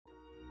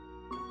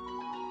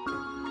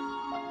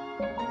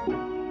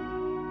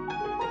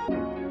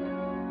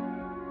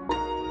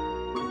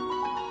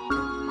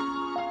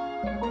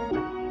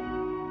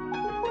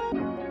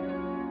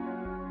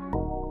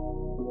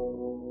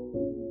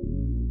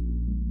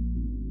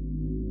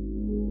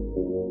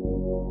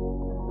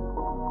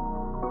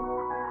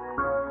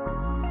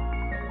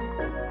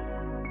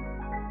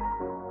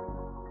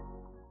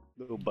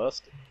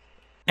busted.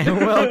 And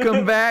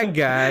welcome back,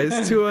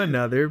 guys, to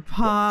another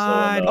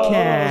podcast. Oh,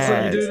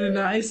 so you're doing it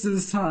nice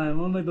this time,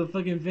 unlike the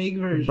fucking fake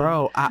version.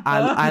 Bro,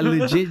 I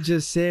legit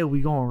just said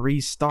we gonna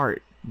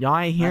restart. Y'all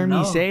ain't hear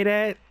me say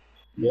that?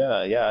 Yeah,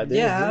 I did.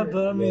 Yeah,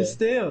 but I mean,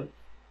 still.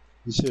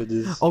 You should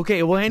just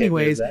Okay, well,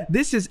 anyways,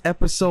 this is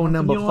episode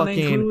number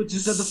fucking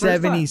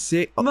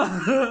 76.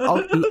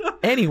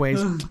 Anyways,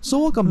 so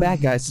welcome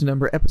back, guys,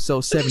 to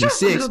episode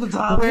 76,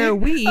 where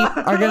we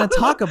are gonna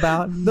talk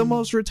about the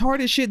most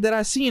retarded shit that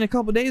I seen a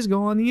couple days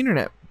ago on the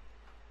internet.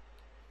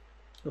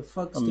 The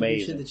fuck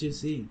stupid shit that you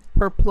see?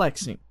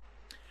 Perplexing.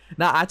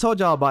 Now, I told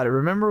y'all about it.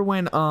 Remember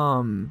when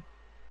Oh,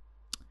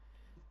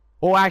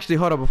 actually,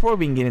 hold on. Before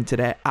we can get into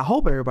that, I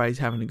hope everybody's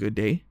having a good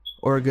day,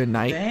 or a good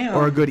night,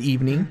 or a good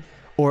evening,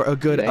 or a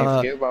good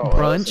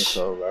brunch,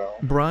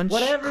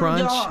 whatever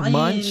crunch,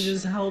 munch.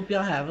 Just hope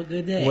y'all have a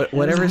good day.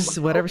 Whatever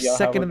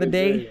second of the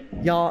day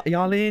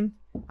y'all in,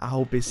 I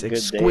hope it's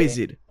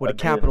exquisite with a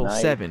capital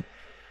 7.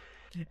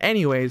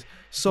 Anyways,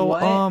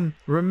 so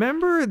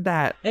remember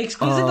that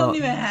exquisite don't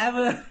even have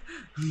a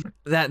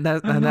that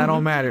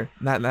don't matter.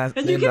 That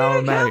and you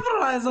can't even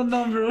capitalize a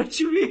number. What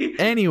you mean?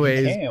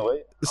 Anyways,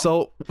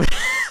 so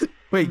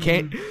wait,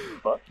 can't.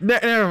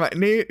 Never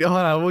mind. Hold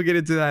on, we'll get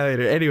into that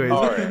later. Anyways,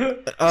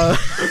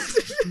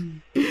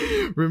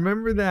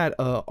 remember that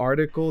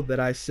article that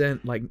I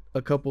sent like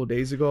a couple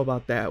days ago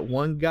about that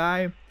one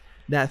guy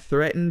that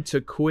threatened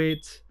to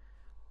quit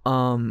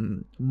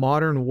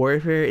Modern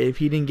Warfare if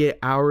he didn't get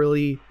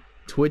hourly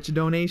Twitch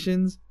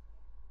donations?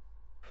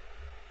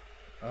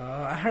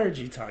 I heard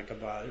you talk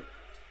about it.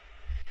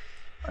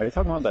 Are you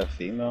talking about that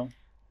female?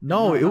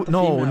 No, it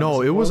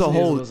was a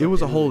whole dude.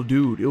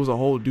 It was a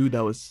whole dude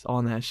that was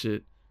on that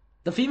shit.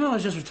 The female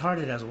was just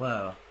retarded as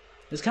well.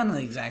 It's kind of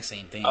the exact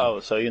same thing.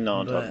 Oh, so you know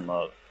I'm talking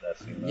about that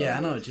female. Yeah,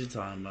 I know what you're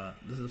talking about.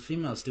 The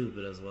female's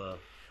stupid as well.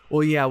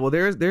 Well, yeah. Well,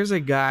 there's a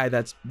guy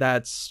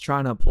that's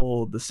trying to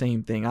pull the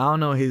same thing. I don't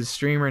know his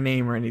streamer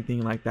name or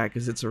anything like that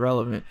because it's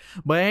irrelevant.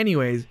 But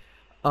anyways,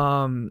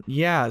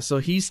 yeah. So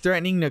he's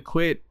threatening to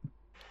quit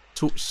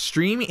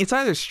streaming. It's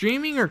either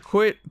streaming or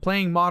quit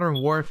playing Modern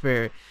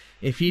Warfare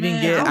if he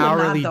didn't get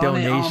hourly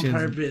donations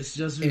on purpose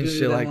just because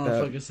shit that like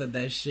motherfucker that. Said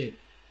that shit.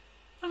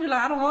 I mean,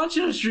 like, I don't want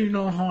you to stream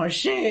no more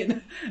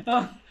shit.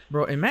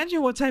 Bro,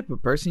 imagine what type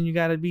of person you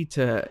gotta be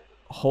to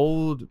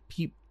hold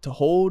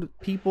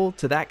people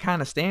to that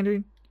kind of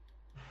standard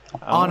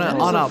on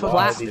a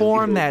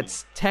platform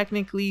that's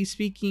technically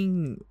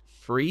speaking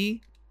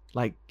free,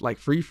 like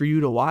free for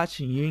you to watch,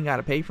 and you ain't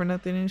gotta pay for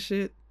nothing and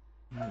shit.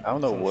 I don't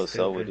know what's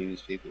up with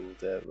these people with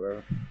that,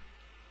 bro.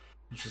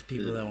 It's just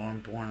people that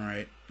weren't born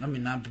right. I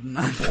mean, not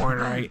born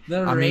right.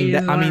 I mean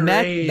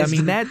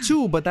that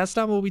too. But that's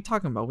not what we're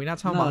talking about. We're not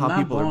talking about how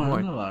people are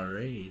born. I'm about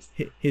raised.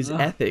 His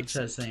ethics.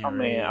 I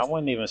mean, I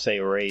wouldn't even say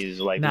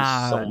raised. Like,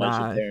 there's so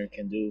much a parent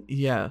can do.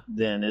 Yeah.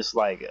 Then it's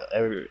like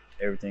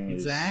everything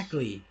is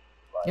exactly.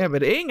 Like, yeah,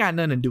 but it ain't got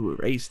nothing to do with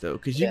race though,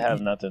 because you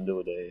have nothing to do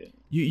with it.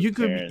 You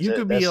could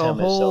be a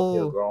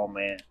whole grown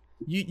man.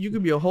 You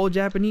could be a whole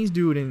Japanese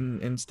dude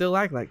and still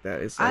act like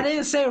that. It's like, I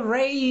didn't say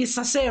raised.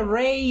 I said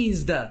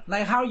raised.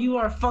 Like how you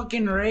are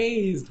fucking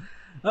raised.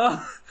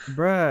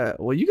 Bruh,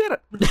 well, you gotta...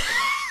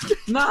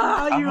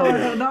 Nah, you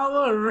are not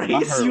what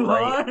race you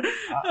are.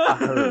 I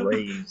heard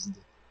raised.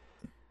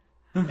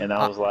 And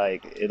I was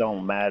like, it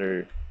don't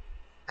matter.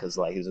 Because,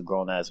 like, he's a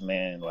grown-ass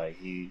man. Like,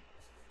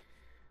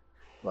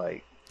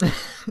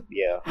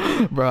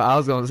 yeah. Bro, I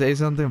was gonna say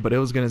something, but it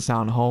was gonna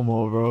sound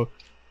homo, bro.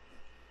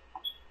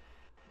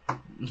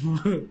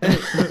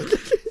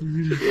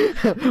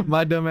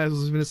 My dumb ass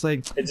was gonna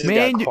say,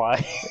 man, got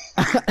quiet.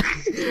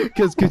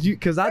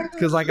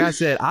 cause like I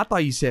said, I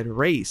thought you said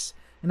race,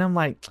 and I'm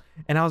like,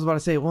 and I was about to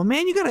say, well,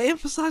 man, you gotta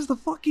emphasize the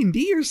fucking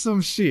D or some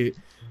shit,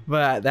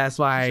 but that's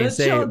why I ain't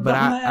say it. But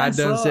I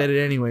done said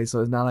it anyway, so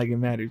it's not like it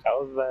matters.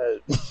 How was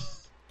that?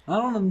 I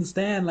don't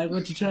understand like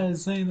what you're trying to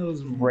say.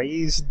 Those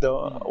raised,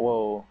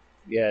 well,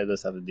 yeah, it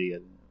does have a D.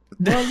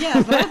 Well,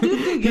 yeah, but I do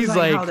think it's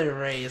like how they're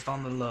raised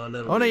on the low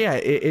little. Oh no, yeah,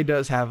 it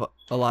does have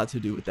a lot to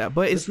do with that,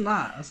 but it's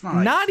not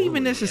like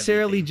even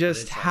necessarily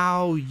just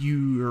how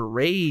you're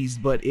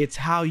raised, but it's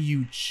how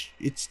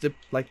it's the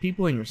like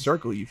people in your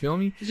circle. You feel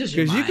me? Because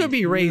you could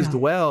be raised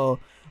well,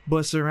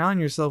 but surround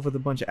yourself with a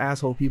bunch of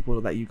asshole people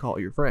that you call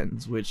your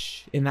friends,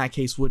 which in that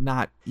case would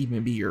not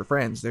even be your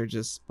friends. They're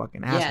just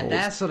fucking assholes. Yeah,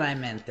 that's what I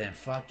meant then.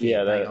 Fuck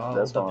yeah,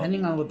 that's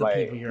depending on what the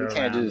people you're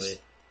around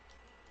with.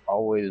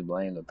 Always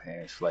blame the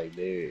parents, like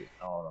I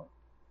don't know.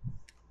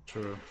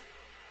 True.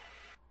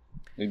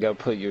 You gotta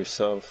put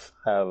yourself,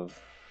 have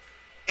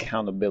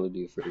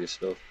accountability for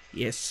yourself.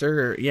 Yes,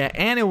 sir. Yeah,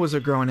 and it was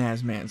a grown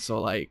ass man, so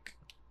like,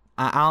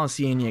 I don't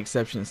see any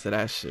exceptions to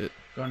that shit.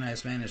 Grown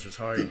ass man is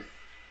retarded.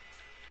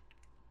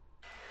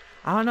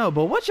 I don't know,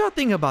 but what y'all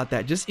think about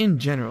that, just in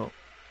general?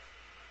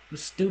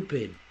 It's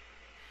stupid.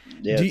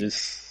 Yeah,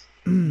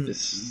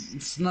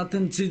 it's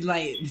nothing to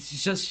like.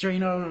 It's just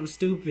straight up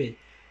stupid.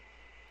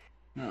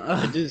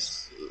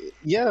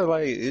 Yeah,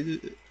 like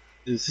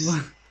it's.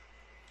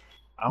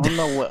 I don't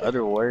know what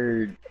other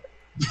word.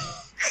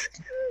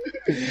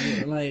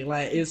 Like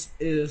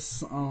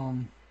it's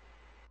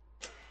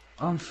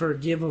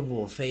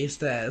unforgivable. Face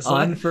that.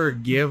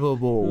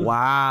 Unforgivable.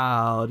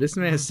 Wow, this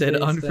man said Face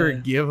that.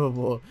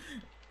 unforgivable.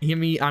 I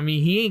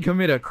mean, he ain't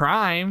commit a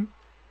crime,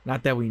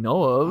 not that we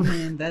know I of.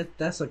 mean,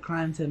 that's a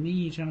crime to me.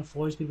 You trying to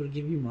force people to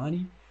give you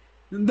money?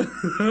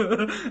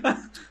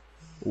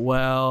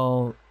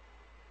 Well,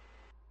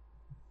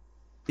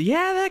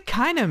 yeah, that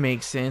kind of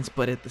makes sense,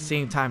 but at the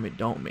same time, it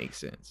don't make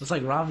sense. It's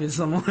like robbing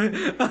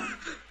someone.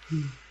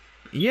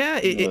 Yeah, No,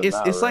 it's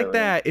not it's like really.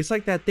 that. It's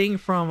like that thing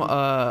from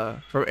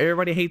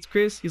Everybody Hates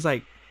Chris. He's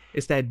like,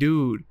 it's that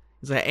dude.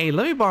 He's like, hey,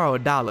 let me borrow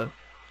 $1.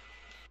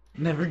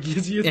 Never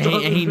gives you. And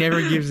he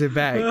never gives it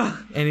back.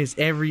 And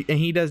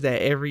he does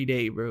that every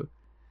day, bro.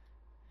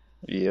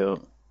 Yep.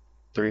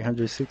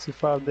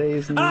 365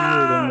 days in the year,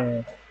 Ah! that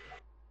man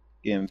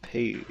getting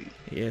paid.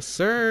 Yes,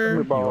 sir. Let me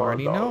You borrow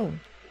already $1. know.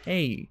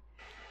 Hey,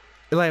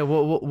 like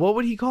what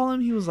would he call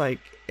him? He was like,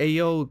 hey,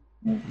 yo,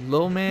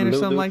 little man or Little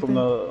something dude like from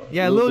that. the-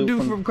 Yeah, little little dude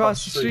dude from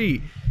across the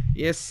street.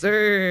 Yes,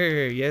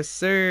 sir. Yes,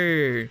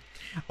 sir.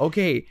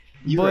 Okay,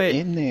 You were but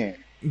in there.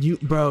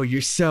 bro,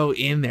 you're so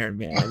in there,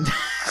 man.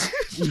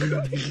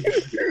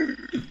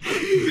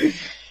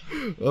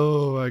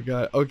 Oh my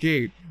god.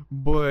 Okay,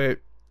 but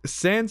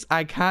since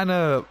I kind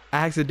of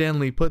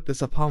accidentally put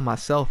this upon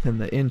myself in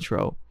the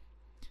intro,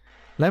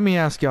 let me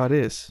ask y'all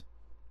this: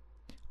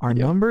 are Yep.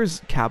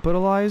 numbers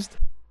capitalized?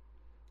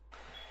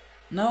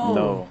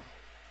 No.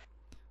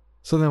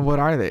 So then, what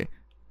are they?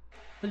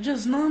 They're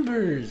just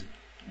numbers.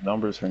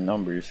 Numbers are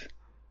numbers.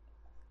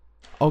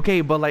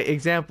 Okay, but like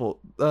example,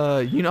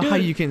 you know how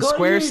Dude, you can go to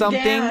square your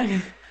something?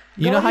 damn-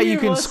 You go know to how you your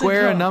can what's it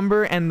square a called?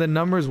 number and the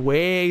number's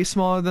way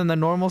smaller than the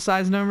normal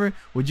size number?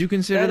 Would you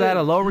consider that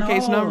a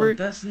lowercase no, number?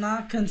 That's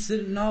not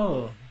considered.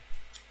 No,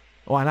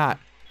 Why not?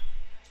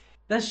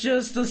 that's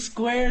just the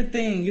square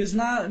thing. It's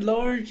not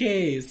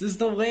lowercase. It's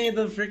the way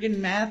the freaking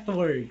math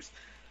works.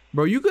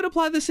 Bro, you could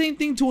apply the same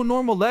thing to a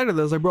normal letter.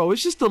 That's like, bro,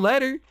 it's just a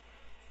letter.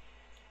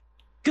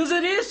 Cause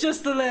it is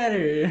just a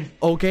letter.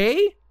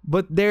 Okay?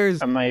 But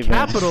there's I'm not even-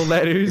 capital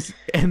letters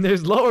and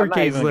there's I'm not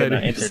lowercase even gonna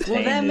letters. entertain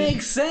Well, that this.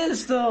 makes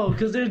sense though,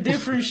 cause they're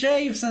different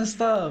shapes and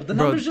stuff. The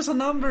Bro. number's just a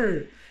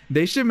number.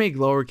 They should make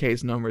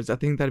lowercase numbers. I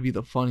think that'd be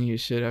the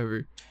funniest shit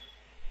ever.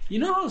 You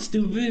know how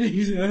stupid it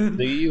is.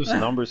 Do you use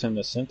numbers in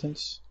the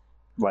sentence?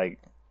 Like,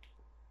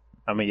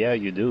 I mean, yeah,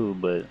 you do,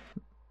 but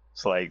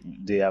it's like,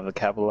 do you have a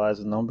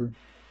capitalized number?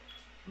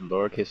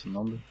 Lowercase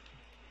number?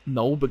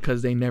 No,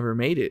 because they never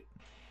made it.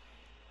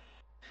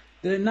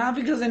 They're not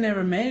because they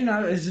never made it.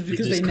 It's just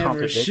because just they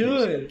never contradict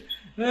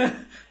should.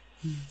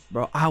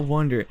 Bro, I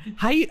wonder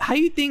how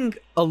you think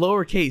a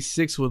lowercase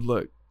 6 would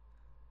look?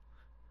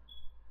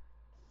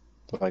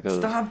 Like a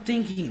Stop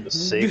thinking.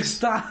 6?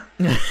 Stop.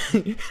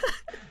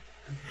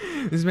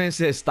 This man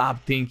said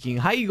stop thinking.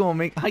 How you gonna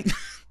make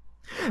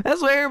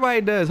That's what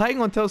everybody does. How you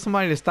gonna tell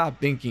somebody to stop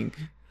thinking?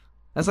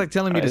 That's like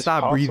telling me to It's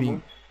stop possible.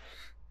 breathing.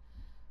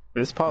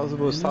 It's possible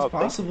to It's stop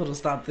possible to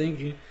stop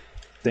thinking.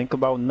 think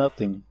about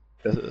nothing.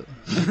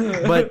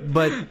 But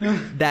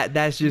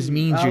that just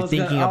means I you're was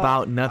thinking gonna-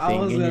 about I nothing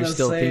was and you're gonna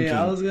still say, thinking.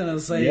 I was gonna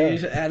say, Yeah. you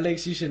should,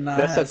 Alex, you should not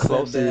That's have the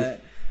closest-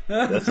 said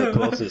that. That's the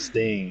closest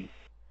thing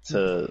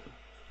to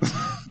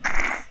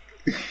the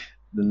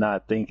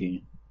not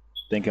thinking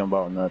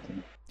about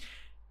nothing.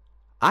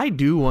 I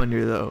do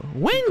wonder though,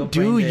 when Go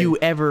do brain you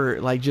dead.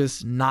 ever like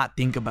just not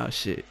think about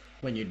shit?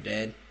 When you're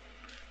dead.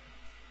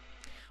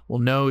 Well,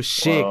 no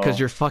shit, because Well-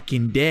 you're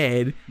fucking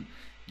dead.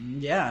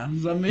 Yeah, I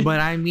mean, But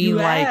I mean, you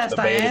like, asked,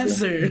 I Debatable.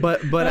 answered.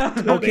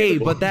 but okay,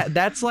 but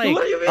that's like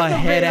What do you mean a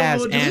head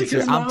ass debatable? Just answer.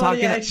 because I'm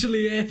nobody talking.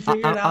 actually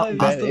figured out. it's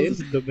That still- is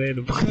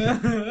debatable.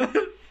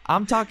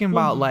 I'm talking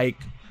about like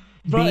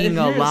Bro, if being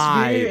you're a spirit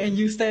alive. and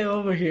you stay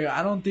over here,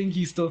 I don't think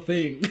you still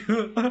think.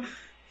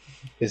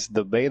 It's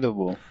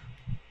debatable.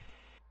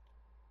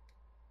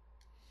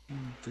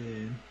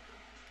 Dude.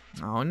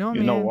 I don't know, You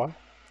man. know why?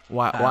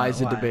 Why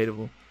is it Why?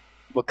 debatable?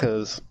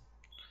 Because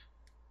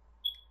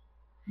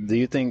do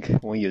you think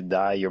when you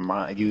die, your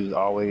mind, you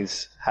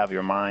always have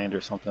your mind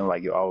or something,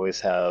 like you always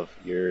have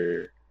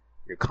your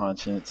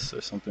conscience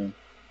or something?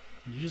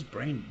 You're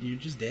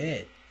just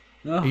dead.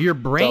 No. Your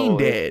brain So,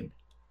 dead.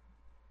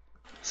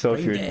 So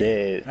if Brain you're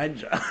dead, I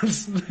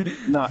just...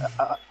 no,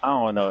 I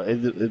don't know.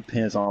 It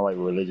depends on like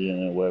religion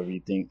and whatever you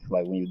think.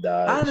 Like when you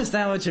die, I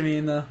understand what you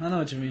mean, though. I know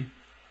what you mean.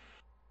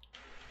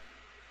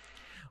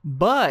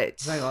 But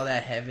It's like all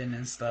that heaven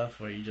and stuff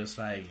where you just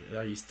like,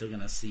 are you still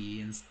gonna see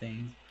and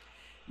things?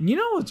 you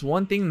know, it's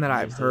one thing that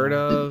I've Yes, heard yeah.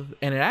 of,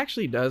 and it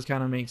actually does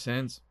kind of make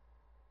sense.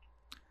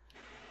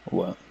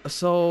 what?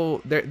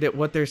 So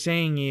what they're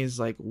saying is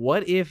like,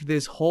 what if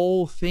this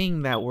whole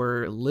thing that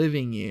we're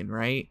living in,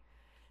 right?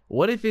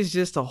 What if it's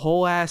just a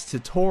whole ass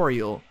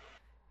tutorial,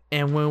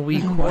 and when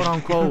we Oh my quote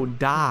unquote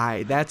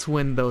die, that's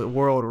when the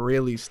world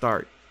really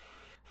starts.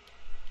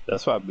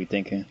 That's what I'd be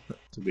thinking.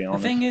 To be The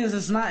honest, thing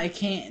is,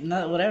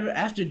 whatever,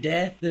 after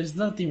death, there's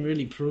nothing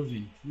really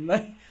proven.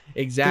 Like, 'cause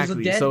a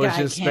Exactly. dead So it's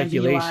guy just can't be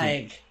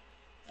speculation.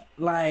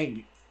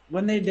 like,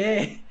 when they're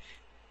dead,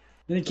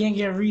 they can't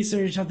get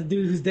research on the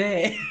dude who's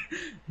dead.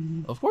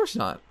 Of course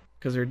not.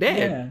 because they're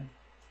dead.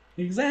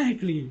 Yeah,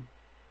 exactly.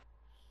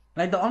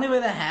 Like the only way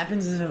that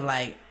happens is if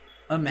like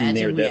imagine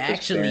Near-death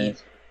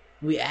experience.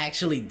 we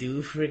actually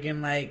do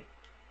freaking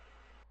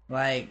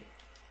like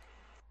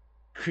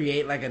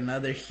create like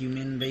another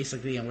human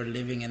basically, and we're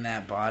living in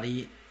that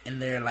body,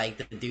 and they're like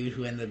the dude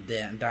who ended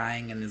up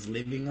dying and is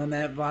living on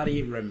that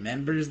body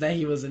remembers that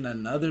he was in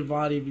another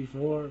body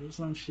before or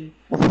some shit.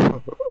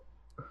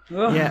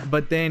 Yeah,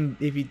 but then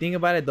if you think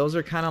about it, those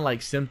are kind of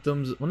like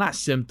symptoms. Well, not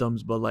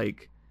symptoms, but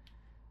like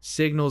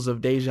signals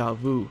of deja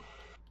vu.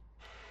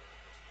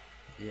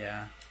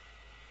 Yeah.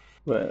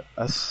 But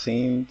I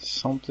seen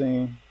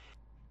something.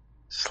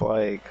 It's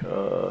like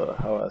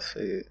how I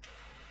say it.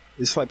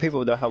 It's like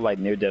people that have like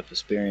near death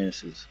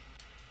experiences.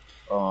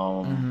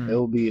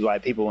 It'll be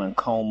like people in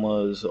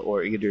comas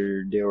or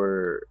either they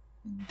were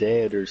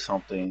dead or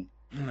something.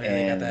 Like and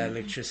they got that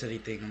electricity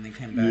thing when they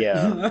came back.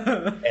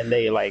 yeah, and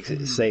they like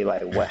say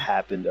like what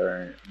happened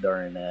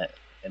during that,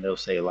 and they'll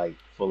say like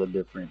full of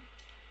different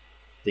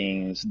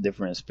things,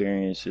 different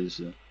experiences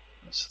and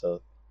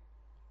stuff.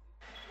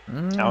 I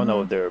don't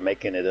know if they're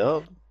making it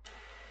up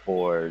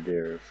or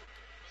they're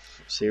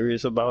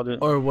serious about it.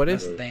 Or what if,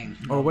 That's the thing.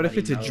 or what if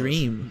Nobody it's a knows.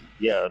 dream?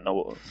 Yeah,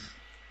 no,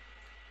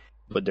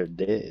 but they're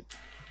dead.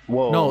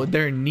 Well, No,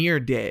 they're near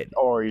dead.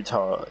 or you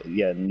talk,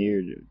 yeah,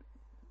 near.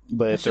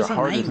 But That's if their just a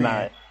heart is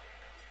nightmare.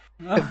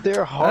 not, if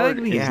their heart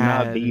Ugly is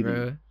not ass, beating,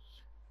 bro.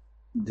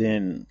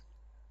 then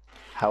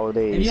how are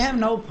they? If you have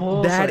no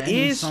pulse, That or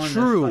any is sort of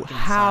true. fucking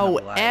sign of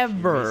life, you're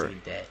However,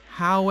 basically dead.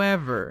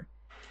 However,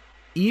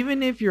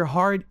 even if your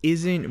heart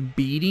isn't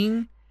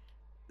beating,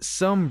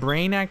 some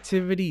brain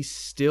activity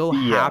still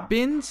Yeah.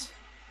 happens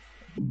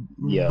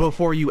Yeah.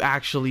 before you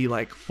actually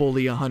like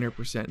fully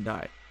 100%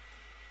 die.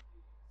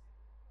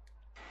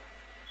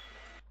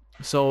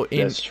 So in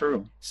That's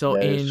true. so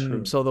That is true.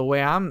 in so the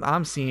way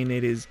I'm seeing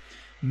it is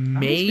I'm just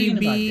thinking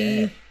about maybe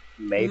death.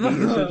 Maybe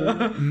it's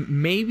a dream.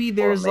 maybe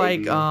there's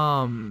maybe-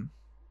 like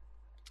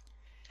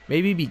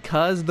maybe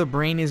because the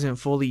brain isn't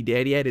fully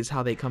dead yet is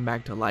how they come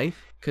back to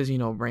life, because you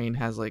know brain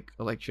has like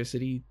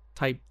electricity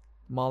type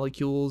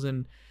molecules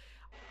and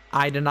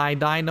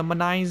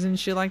dynamize and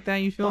shit like that,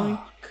 you feel me?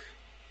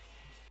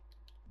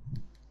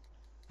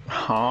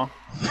 Huh?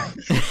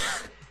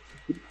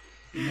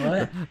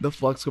 What? The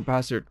flux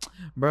capacitor,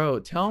 bro.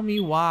 Tell me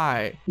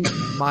why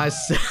my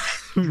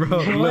bro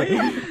look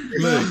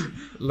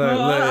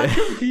I'm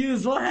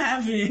confused. What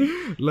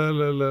happened?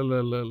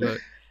 look.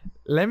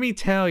 Let me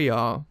tell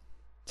y'all.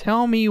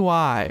 Tell me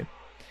why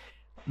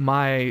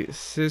my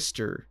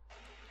sister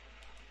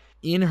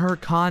in her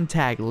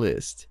contact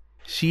list,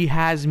 she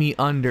has me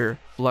under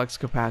flux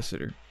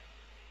capacitor.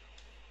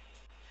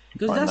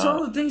 Because Why that's not?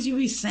 all the things you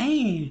be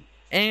saying.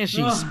 And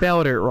she Ugh.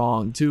 spelled it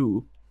wrong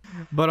too.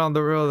 But on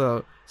the real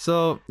though,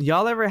 so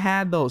y'all ever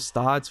had those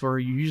thoughts where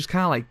you just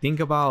kind of like think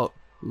about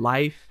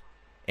life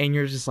and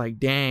you're just like,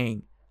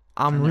 dang,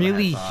 I'm never had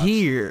really thoughts.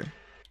 here.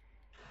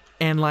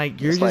 And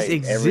like you're It's just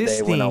like every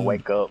day when I existing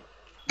wake up.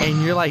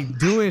 and you're like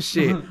doing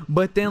shit.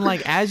 But then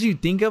like as you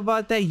think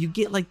about that, you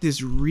get like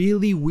this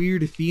really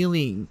weird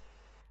feeling.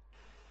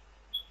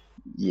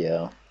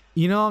 Yeah.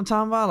 You know what I'm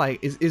talking about? Like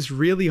it's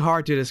really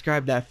hard to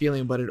describe that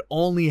feeling, but it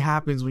only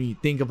happens when you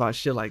think about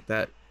shit like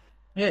that.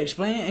 Yeah,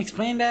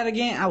 explain that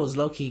again. I was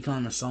low key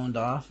kind of zoned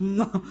off.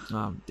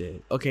 I'm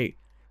dead. Okay,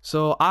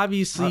 so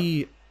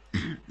obviously All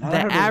I the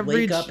heard was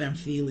average. wake up and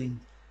feeling.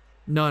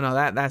 No,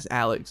 that's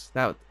Alex.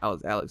 That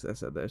was Alex that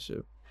said that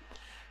shit.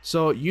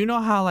 So you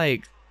know how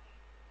like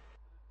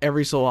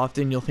every so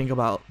often you'll think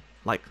about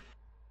like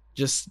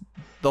just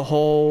the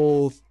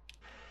whole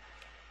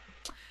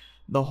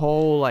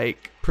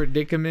like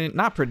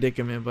not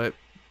predicament, but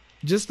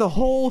just the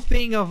whole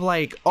thing of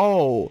like,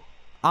 oh,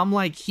 I'm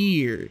like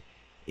here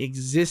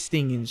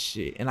existing and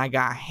shit, and I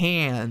got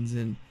hands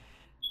and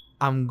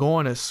I'm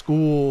going to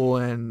school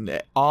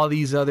and all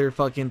these other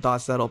fucking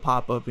thoughts that'll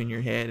pop up in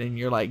your head, and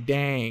you're like,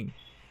 dang,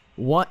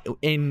 what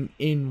in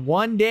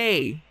one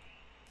day,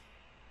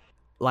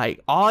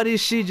 like all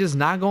this shit just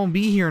not gonna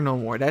be here no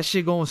more. That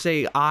shit gonna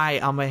say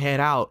I'ma head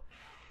out.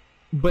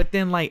 But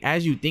then like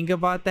as you think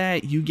about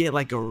that, you get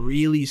like a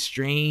really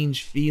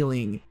strange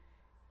feeling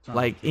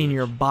like in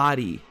your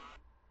body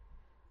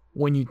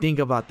when you think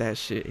about that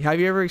shit. Have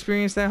you ever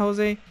experienced that,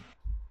 Jose?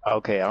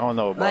 Okay, I don't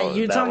know about Like,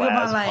 you're that talking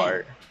about, last like-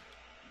 part.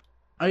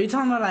 Are you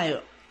talking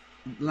about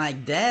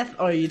like death,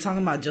 or are you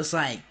talking about just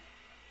like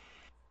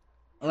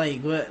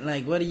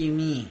what do you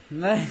mean?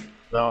 Like,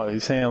 No,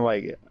 he's saying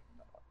like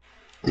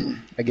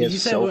I guess You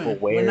said we're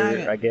self-aware.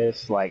 not- I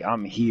guess like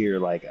I'm here,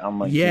 like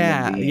I'm a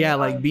Yeah, human being. yeah,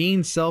 like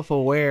being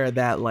self-aware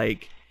that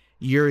like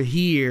you're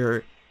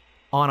here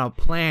on a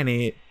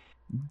planet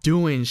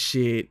doing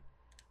shit,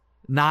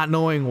 not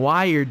knowing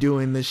why you're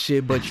doing this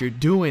shit, but you're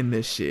doing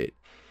this shit.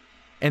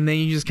 And then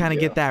you just kind of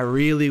get that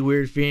really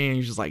weird feeling.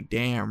 You're just like,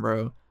 damn,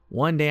 bro,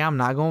 one day I'm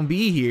not gonna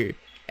be here.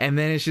 And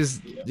then it's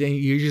just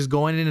you're just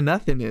going into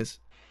nothingness,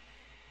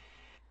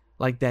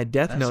 like that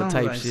Death that Note sounds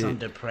type like shit. some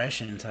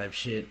depression type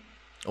shit.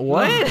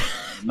 What?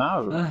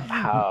 Not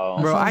how.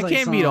 Bro, sounds I like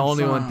can't be the some-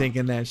 only one some-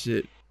 thinking that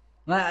shit.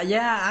 Like,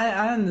 yeah,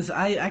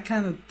 I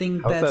kind of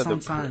think How's that that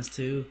sometimes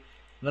too,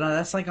 but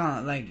that's like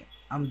on like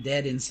I'm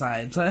dead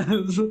inside.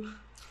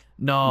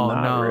 No,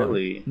 Not no,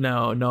 really.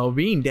 no, no.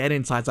 Being dead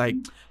inside's like,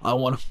 I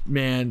want to,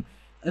 man.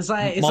 It's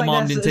My like mom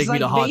that's didn't it's take me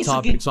to like Hot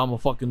Topic, basically so I'm gonna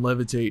fucking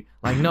levitate.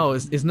 Like, no,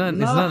 it's no,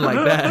 nothing like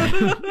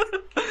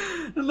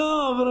that.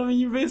 no, but I mean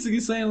you're basically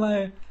saying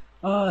like,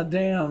 oh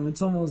damn,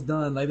 it's almost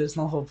done. Like there's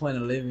no whole point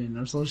of living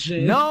or some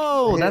shit.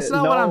 No, that's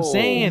not what I'm No.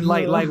 saying.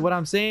 Like what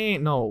I'm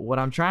saying. No, what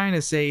I'm trying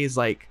to say is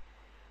like,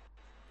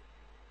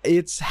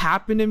 it's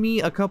happened to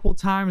me a couple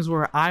times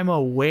where I'm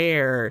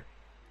aware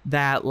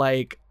that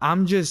like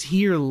I'm just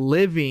here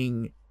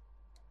living,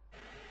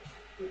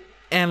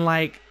 and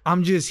like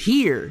I'm just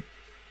here.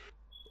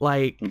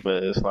 Like,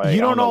 But it's like, you I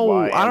don't don't know know,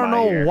 why I am don't I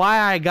know here. why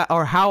I got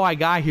or how I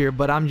got here,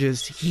 but I'm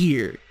just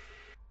here.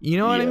 You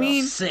know what I Yeah.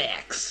 mean?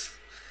 Sex.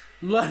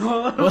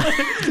 Oh,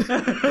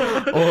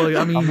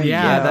 I mean, yeah,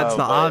 yeah, that's the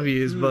but-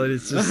 obvious, but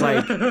it's just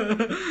like,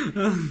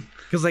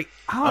 cause like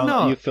I don't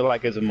know. You feel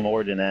like it's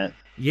more than that.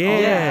 Yeah, I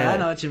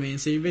know Yeah. what you mean.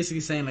 So you're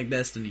basically saying like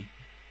destiny.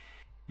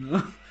 I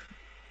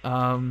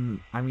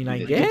mean, I You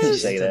Like, can it's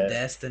guess. say just a that.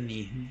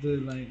 destiny.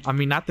 Dude, like, I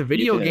mean, not the You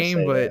video couldn't game,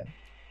 say but that.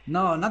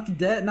 no, not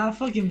not a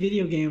fucking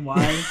video game.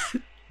 Why?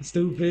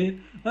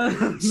 Stupid.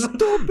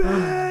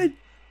 stupid.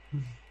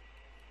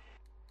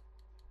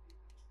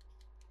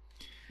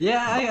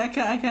 Yeah,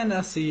 I kind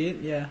of see it.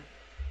 Yeah,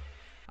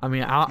 I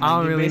mean, I Like,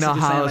 don't you're really know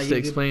basically how saying, else like, to you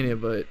explain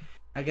it, but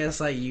I guess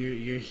like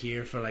you're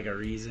here for like a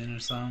reason or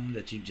something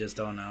that you just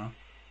don't know.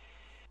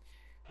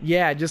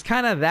 yeah, just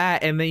kind of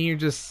that, and then you're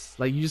just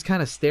like, you just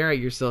kind of stare at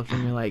yourself,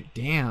 and you're like,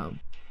 damn,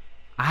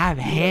 I have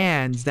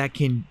hands that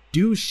can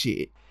do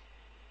shit,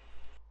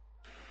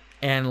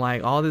 and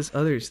like all this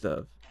other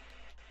stuff.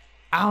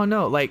 I don't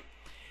know, like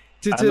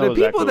to I the know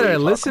people exactly that what are you're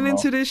talking listening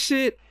about. to this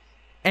shit,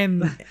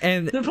 and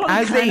They're probably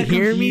as they kinda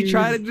hear me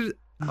try to confused.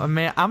 do, oh,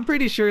 man, I'm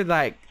pretty sure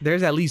like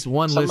there's at least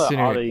one Some of the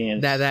listener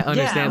audience- that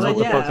understands yeah, what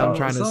the fuck I'm yeah,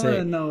 trying to some of say.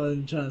 them know what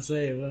I'm trying to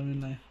say, but I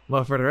mean like.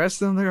 But for the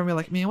rest of them, they're gonna be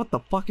like, man, what the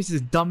fuck is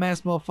this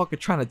dumbass motherfucker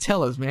trying to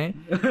tell us,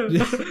 man?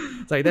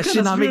 It's like, that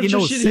shit not making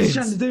no sense.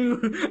 Trying to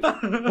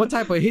do? What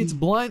type of hits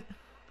blunt?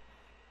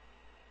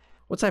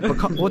 What type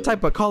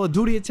of Call of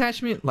Duty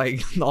attachment?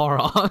 Like, all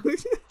wrong.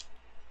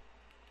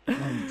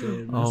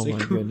 Oh my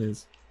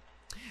goodness.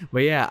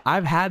 But yeah,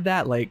 I've had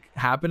that like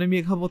happen to me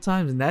a couple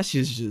times, and that's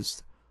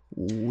just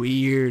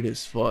weird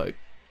as fuck.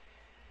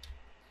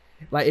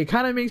 Like, it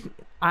kind of makes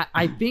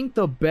I think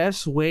the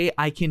best way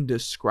I can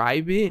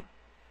describe it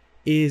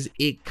is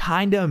it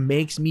kind of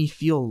makes me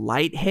feel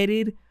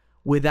lightheaded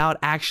without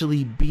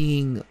actually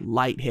being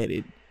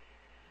lightheaded.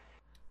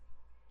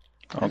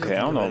 Okay,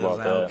 I don't know about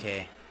that.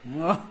 Okay.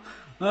 Well,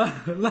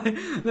 like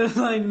there's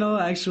like no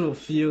actual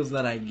feels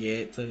that I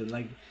get to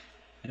like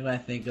if I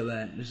think of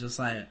that. It's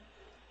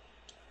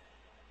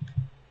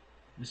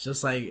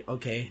just like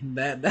okay,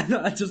 that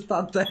I just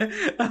thought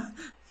that.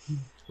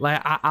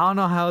 Like, I don't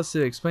know how else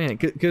to explain it,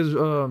 because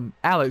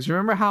Alex,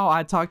 remember how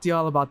I talked to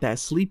y'all about that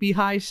sleepy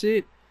high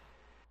shit?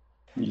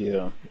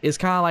 Yeah. It's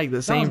kind of like the That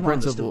was same more on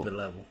the principle. stupid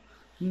level.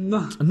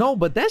 No. No,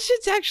 but that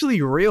shit's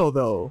actually real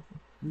though.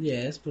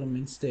 Yes, but I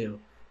mean still.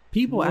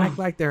 People Whoa. act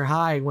like they're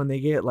high when they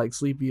get like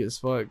sleepy as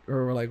fuck,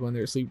 or like when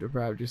they're sleep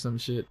deprived or some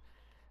shit.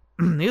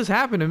 It's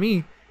happened to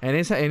me, and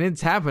it's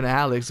happened to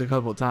Alex a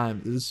couple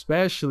times,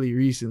 especially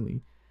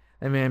recently.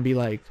 That man be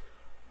like,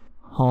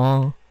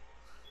 huh?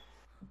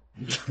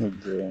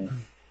 Yeah.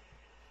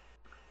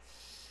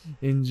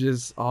 And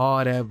just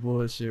all that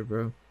bullshit,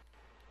 bro.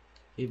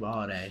 Keep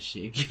all that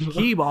shit.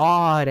 Keep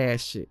all that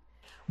shit.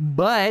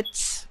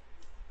 But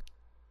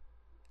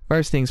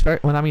first things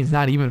first. Well, I mean, it's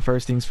not even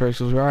first things first,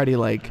 because we're already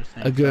like First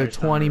things a good first,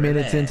 20 I'm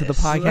minutes into the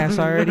relaxed. podcast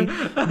already.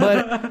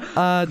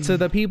 But to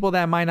the people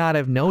that might not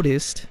have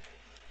noticed,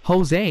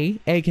 Jose,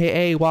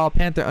 aka Wild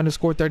Panther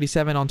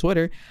 _37 on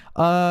Twitter,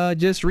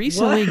 just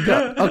recently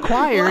What?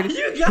 acquired Why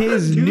you gotta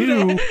his do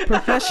new that?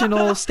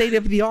 professional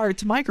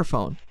state-of-the-art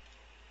microphone.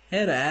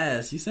 Head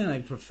ass. You sound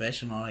like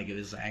professional, like it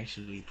was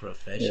actually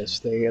professional. Yeah,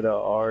 state of the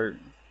art,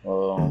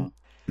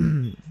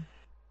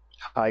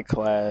 high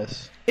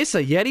class. It's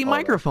a Yeti Oh.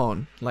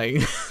 microphone.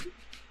 Like,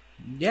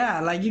 Yeah,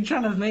 like you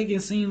trying to make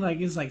it seem like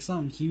it's like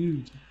something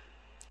huge.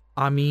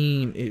 I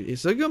mean,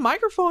 it's a good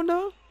microphone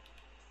though.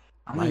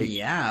 I mean, Like-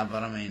 yeah,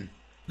 but I mean,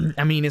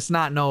 I mean, it's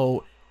not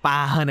no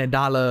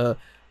 $500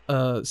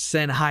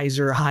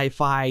 Sennheiser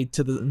hi-fi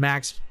to the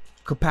max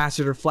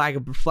capacitor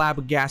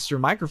flabbergaster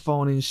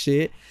microphone and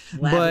shit.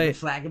 But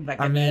flagging back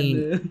I at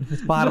mean, that.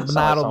 it's bottom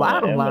Sounds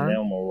like line.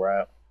 Eminem or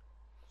rap.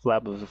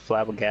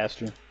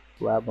 Flabbergaster.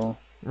 Flabber.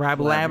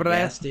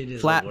 Flabbergasted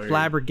is a word.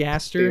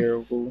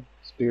 Flabbergaster.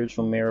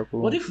 Spiritual miracle.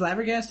 What did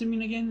flabbergasted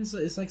mean again?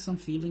 It's like some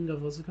feeling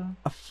of what's it called?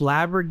 A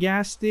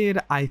flabbergasted,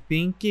 I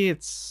think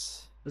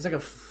it's... It's like a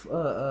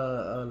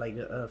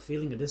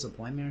feeling of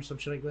disappointment or some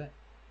shit like that.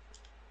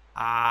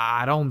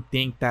 I don't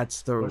think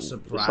that's the... Or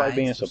surprise. like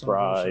being or some bullshit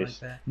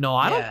surprised. Like that. No,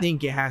 I Yeah. don't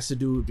think it has to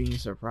do with being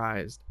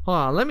surprised. Hold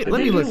on, let me I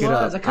think look it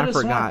was. up. I coulda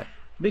forgot. sworn-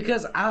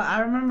 Because I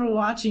remember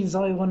watching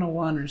Zoe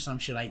 101 or some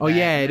shit like that. Oh,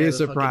 yeah, and it is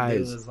the fucking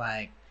dude surprise. was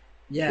like,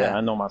 Yeah, Yeah.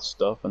 I know my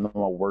stuff. I know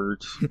my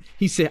words.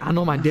 He said, "I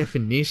know my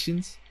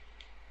definitions."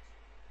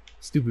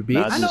 Stupid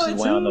Nah, I I bitch. know just it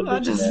went on the too. I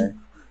just. dictionary.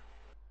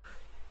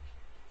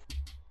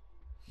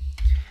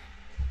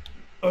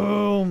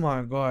 Oh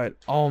my god.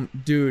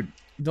 Dude,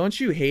 don't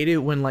you hate it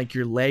when like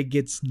your leg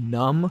gets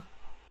numb?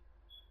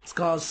 It's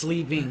called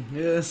sleeping.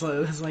 Yeah, it's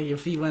like your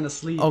feet went to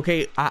sleep.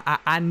 Okay,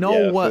 I know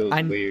Yeah, it what feels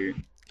I.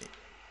 weird.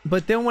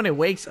 But then when it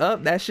wakes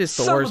up, that's just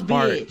the Son of a worst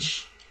part.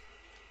 bitch.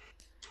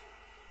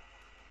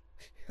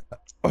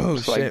 Oh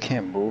It's like you shit.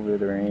 can't move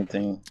it or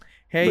anything.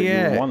 Hey But you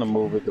yeah. want to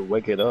move it to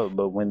wake it up.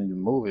 But when you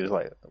move it, it's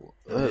like, It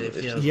it's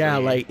feels just Yeah,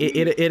 weird. like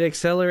it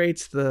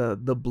accelerates the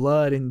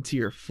blood into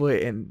your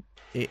foot, and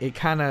it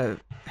kind of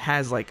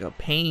has like a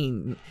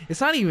pain. It's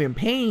not even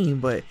pain,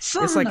 but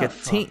Son it's like a of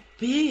tink.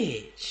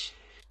 bitch.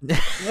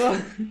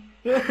 yeah,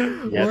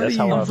 What that's are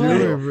how you I doing,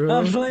 feel. bro?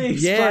 I'm playing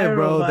Yeah, Spyro,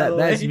 bro, by the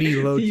that's way. me,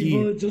 low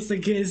People, key. just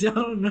in case y'all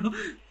don't know.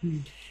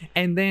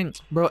 And then,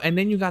 bro, and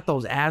then you got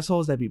those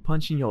assholes that be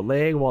punching your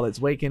leg while it's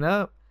waking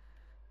up.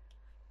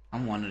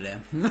 I'm one of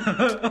them.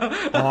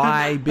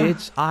 I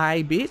bitch.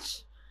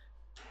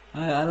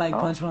 I like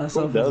punch Who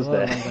myself as does well,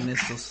 that? like when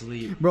it's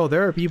asleep. Bro,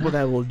 there are people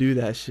that will do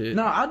that shit.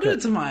 No, I'll do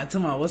it to my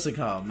what's it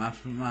called? My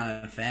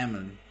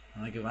family.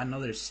 Like if I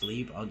know they're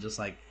asleep, I'll just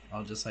like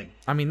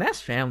I mean,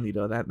 that's family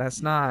though.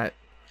 That's not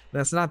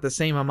the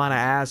same amount of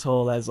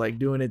asshole as like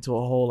doing it to a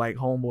whole like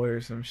homeboy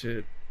or some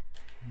shit.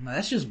 no,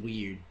 that's just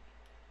weird.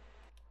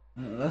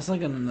 That's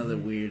like on another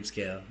Mm. weird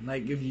scale.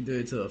 Like if you do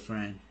it to a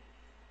friend.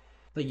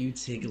 Like you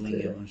tickling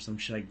him or some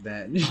shit like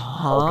that.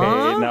 Huh?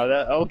 Okay, now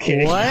that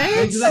okay.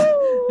 What?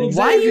 Exactly.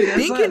 Why you That's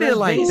thinking it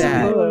like basically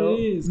that? what it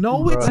is.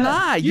 No, it's Bruh.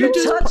 not. You're You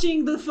just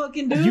touching the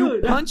fucking dude.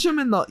 you punch him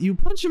in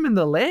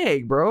the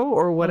leg, bro,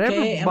 or whatever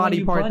Okay, and when body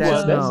you part punch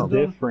that's Well, that's numb.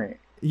 different.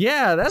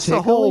 Yeah, that's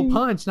a whole Tickling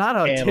punch, not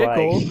a and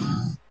tickle.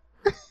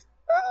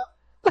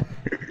 like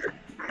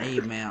Hey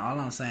man, all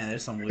I'm saying,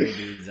 there's some weird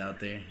dudes out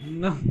there.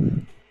 No.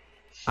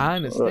 I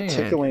understand.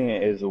 tickling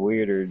is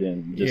weirder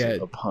than just Yeah,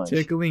 a punch.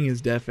 tickling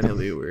is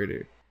definitely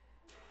weirder.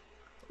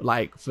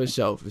 Like for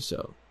sure.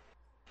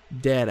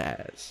 Dead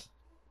ass.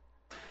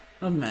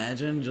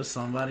 Imagine just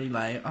somebody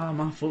like, oh,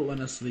 my foot went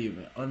asleep.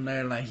 On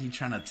there, like, he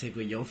trying to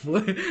tickle your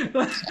foot.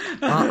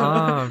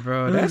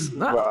 Bro. That's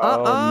not.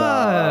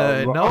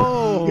 Nah, bro.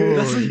 No.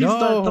 That's when you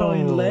start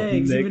throwing No.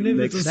 legs, even if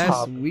it's a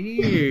That's small.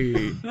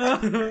 weird.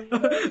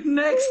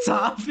 Next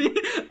topic.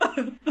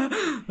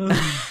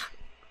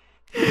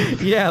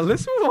 Yeah,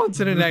 let's move on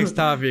to the next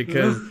topic,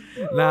 cause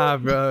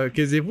bro.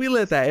 Cause if we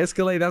let that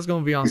escalate, that's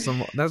gonna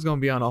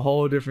be on a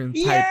whole different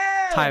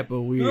type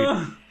of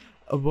weird.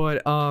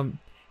 But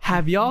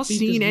have y'all Beat this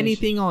seen mission.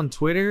 anything on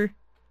Twitter?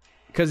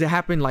 Cause it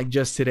happened like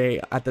just today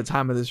at the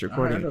time of this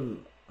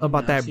recording.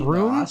 About that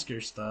Broom?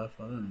 Oscar stuff.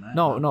 Other than that,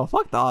 No,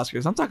 fuck the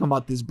Oscars. I'm talking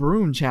about this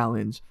Broom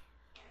challenge.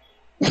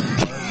 What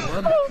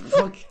the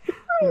fuck?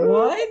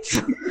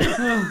 What?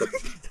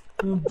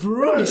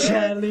 Broom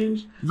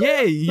challenge.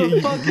 Yeah, The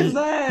fuck is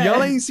that?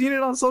 y'all ain't seen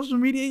it on social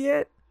media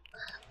yet.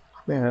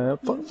 Man,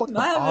 fuck the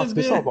I haven't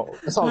Oscars.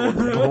 It's all about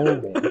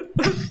the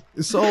boom.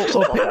 So It's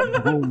all about the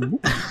boom.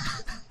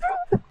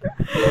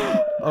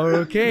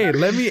 okay,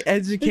 let me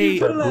educate.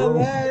 Put it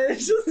like that.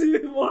 It's just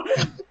even more.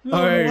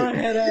 All right. More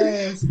head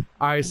ass.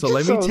 All right, so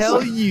let me So-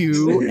 tell so-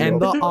 you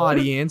and the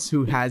audience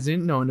who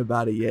hasn't known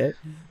about it yet.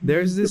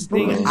 There's this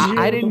thing. Broom.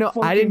 I didn't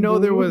know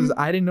there was. Broom.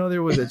 I didn't know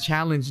there was a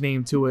challenge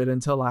name to it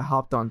until I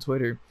hopped on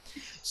Twitter.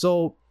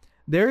 So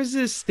there's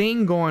this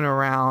thing going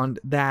around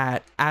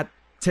that at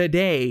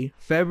today,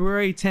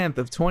 February 10th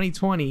of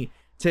 2020,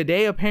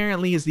 today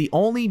apparently is the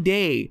only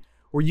day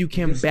where you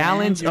can You stand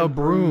balance your a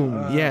broom.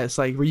 broom up. Yes,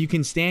 like where you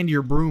can stand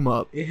your broom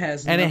up. It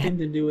has And it- nothing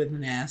to do with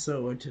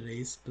NASA or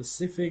today's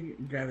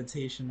specific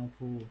gravitational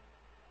pull.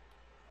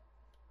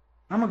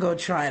 I'm gonna go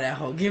try that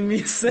hoe. Give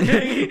me a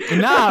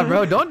second. Nah,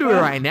 bro, don't do it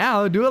right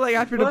now. Do it like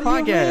after the What do you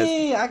podcast.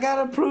 mean? I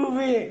gotta prove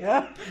it.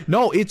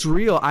 No, it's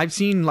real. I've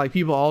seen like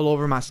people all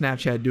over my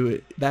Snapchat do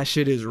it. That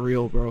shit is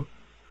real, bro.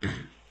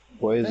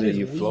 What is That it? is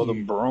You float a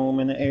weird. broom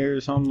in the air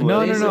or something?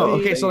 No. Basically,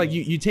 Okay, so like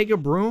you take a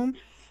broom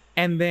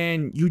and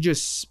then you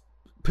just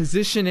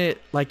position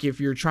it like if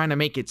you're trying to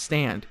make it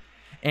stand.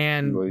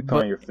 And You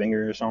put on your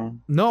finger or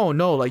something? no,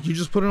 like you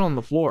just put it on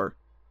the floor.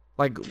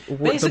 Like the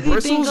Basically,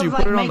 bristles, think of you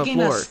like put it on the making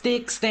floor. a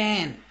stick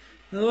stand.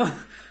 That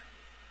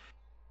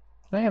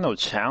ain't no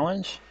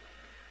challenge.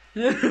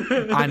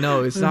 I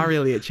know it's not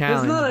really a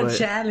challenge, It's not a but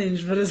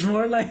challenge, but it's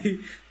more like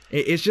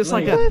it's just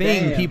like Like, a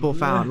thing damn. people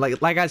found.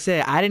 Like I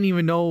said, I didn't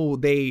even know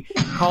they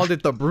called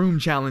it the broom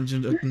challenge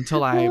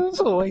until I It's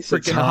a waste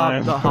of freaking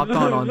time. hopped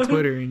on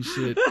Twitter and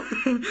shit.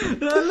 that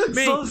looks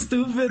Man, so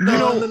stupid. you Though,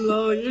 know- on the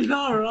low, you're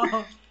not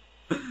wrong.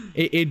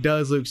 It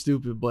does look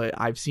stupid, but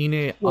I've seen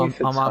it Waste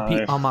of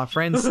time. on my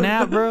friend's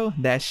Snap, bro.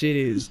 That shit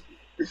is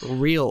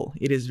real.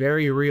 It is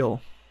very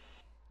real.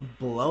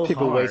 Blow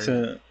People hard.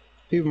 wasting.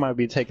 People might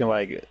be taking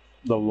like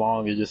the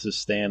longer just to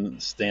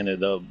stand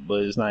it up,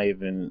 but it's not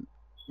even.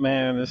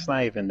 Man, it's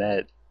not even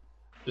that.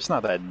 It's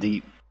not that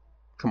deep.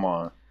 Come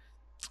on.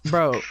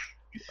 Bro,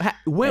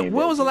 when Ain't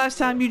was the that last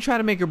time you tried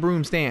to make a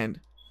broom stand?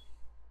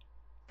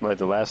 Like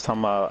the last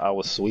time I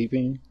was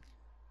sweeping.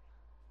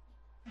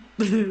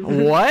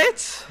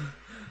 What?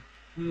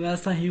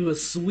 Last time he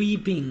was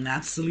sweeping,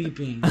 not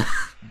sleeping.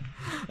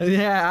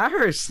 Yeah, I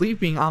heard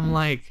sleeping. I'm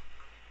like,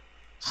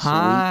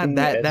 huh? Sweeping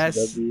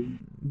That's SW.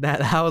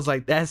 that. I was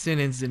like, that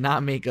sentence did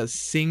not make a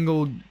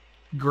single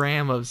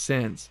gram of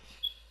sense.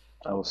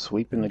 I was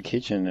sweeping the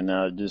kitchen and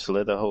I just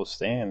let the whole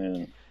stand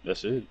and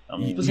that's it. I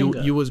mean,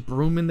 You was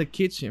brooming the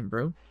kitchen,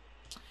 bro.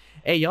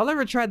 Hey, y'all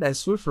ever tried that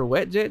Swiffer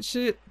wet jet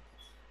shit?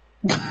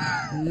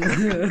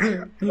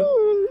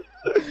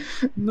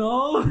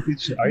 No,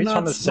 are you not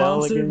trying to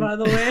sell sponsored, again? by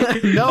the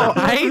way. No,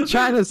 I ain't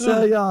trying to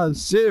sell y'all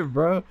shit,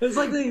 bro. It's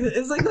like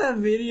that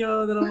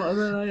video that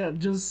I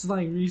just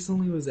like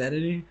recently was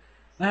editing.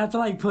 I have to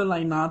like put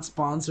like not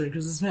sponsored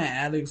because this man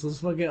Alex was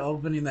fucking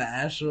opening the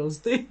Astros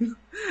thing.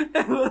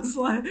 It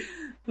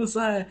was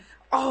like,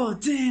 oh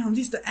damn,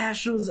 these the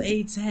Astros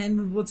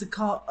A10. What's it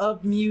called?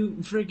 Up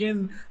mute,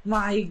 freaking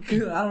mic.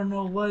 I don't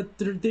know what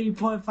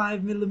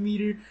 3.5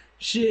 millimeter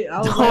shit. I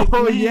was like,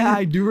 Oh man. yeah,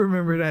 I do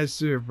remember that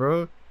shit,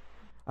 bro.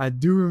 I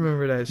do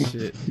remember that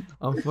shit.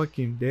 I'm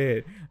fucking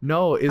dead.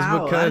 No, it's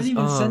How? because I didn't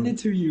even send it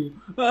to you.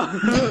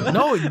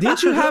 No,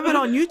 didn't you have it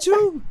on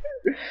YouTube?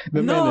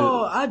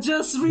 No, I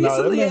just No, that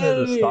recently man is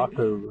edited a it.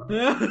 stalker,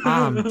 bro.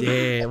 I'm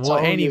dead. Well, Totally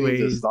is a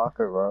anyways,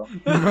 stalker, bro.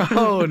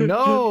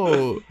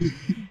 bro,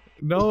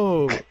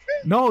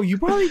 no, you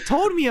probably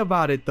told me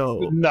about it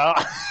though. Nah.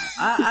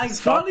 I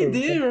Stalker, probably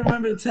did bro.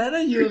 remember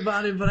telling you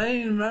about it, but I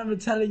didn't remember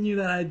telling you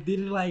that I did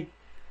it like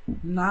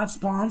not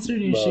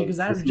sponsored and Bro, shit because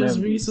I this just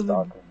man be recently.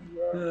 stalking me,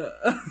 bro.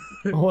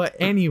 Well,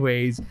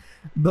 anyways,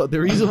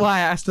 the reason why I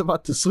asked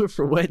about the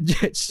Swiffer wet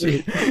jet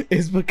shit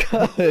is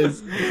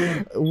because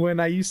when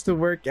I used to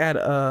work at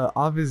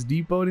Office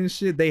Depot and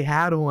shit, they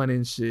had one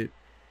and shit.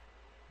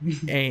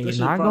 Ain't That shit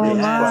not probably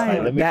gonna ass, lie,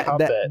 huh? Let me cop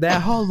that.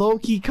 that whole low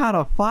key kind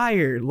of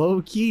fire,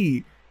 low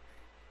key.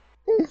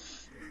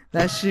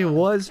 That shit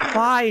was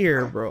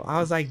fire, bro. I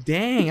was like,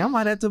 dang, I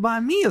might have to buy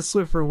me a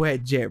Swiffer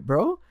wet jet,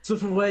 bro. So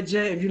for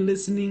Wedjet, if you're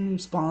listening,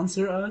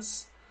 sponsor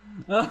us.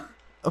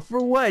 For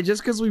what?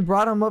 Just because we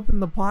brought him up in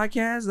the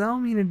podcast? That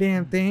don't mean a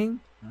damn thing.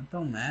 That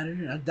don't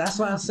matter. That's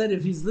why I said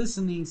if he's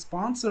listening,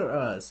 sponsor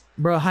us.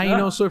 Bro, how you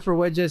know Swiffer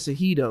wet jet's a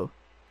he though?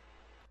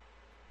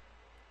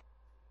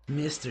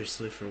 Mr.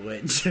 Swiffer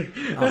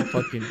Wedjet. I'm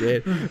fucking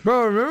dead,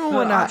 bro. Remember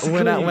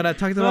when I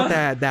talked about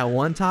that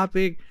one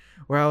topic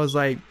where I was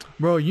like,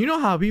 bro, you know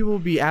how people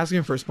be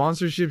asking for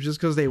sponsorships just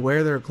because they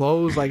wear their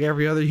clothes like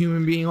every other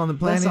human being on the That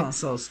planet? sounds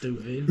so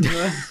stupid.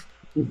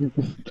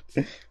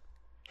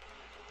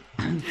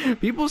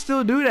 People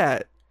still do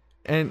that,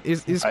 and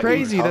it's I eat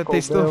crazy that Taco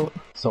they still. Bell,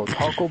 so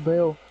Taco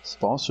Bell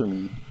sponsor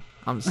me.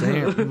 I'm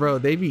saying, bro,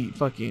 they be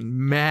fucking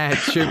mad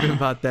tripping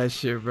about that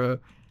shit, bro.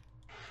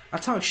 I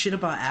talk shit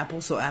about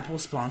Apple, so Apple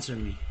sponsor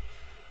me.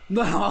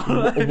 No.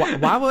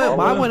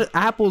 Why would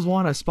Apples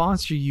want to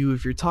sponsor you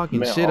if you're talking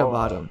Man, shit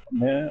about them?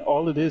 Man,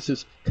 all it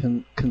is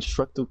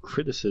constructive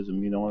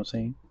criticism. You know what I'm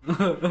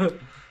saying?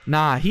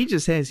 Nah, he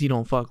just says he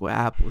don't fuck with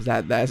apples.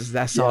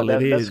 That's all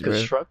it is, That's bro.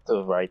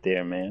 constructive right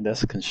there, man.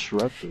 That's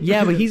constructive.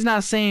 Yeah, but he's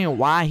not saying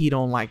why he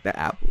don't like the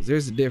apples.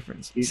 There's a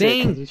difference. He said 'cause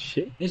Saying it's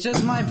shit. It's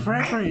just my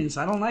preference.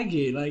 I don't like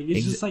it. Like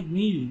it's just like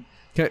me.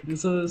 And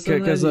so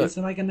it's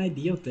like an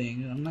ideal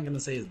thing. I'm not gonna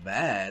say it's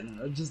bad.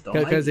 I just don't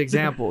like it. Because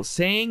example,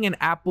 saying an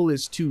apple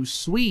is too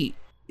sweet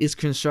is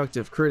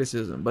constructive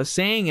criticism, but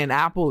saying an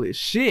apple is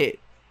shit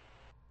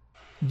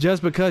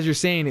just because you're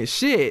saying it's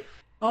shit.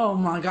 Oh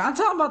my god, I'm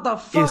talking about the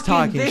fucking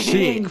talking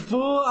thing, shit.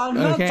 fool. I'm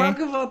not Okay?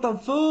 talking about the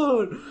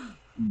food.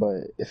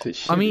 But if it's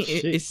shit, I mean,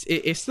 it's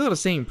shit. it's still the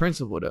same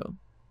principle though.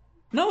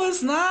 No,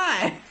 it's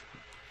not.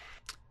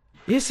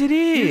 Yes, it You're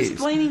is.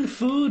 explaining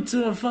food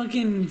to a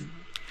fucking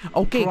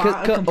Okay,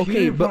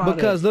 computer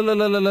because look.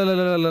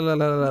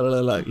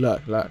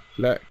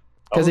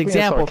 Because being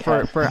example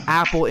sarcastic. for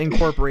Apple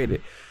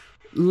Incorporated,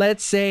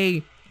 let's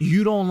say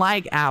you don't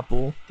like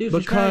Apple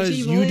because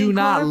you do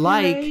not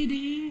like.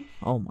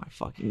 Oh my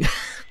fucking.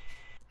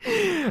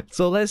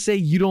 So let's say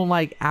you don't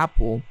like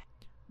Apple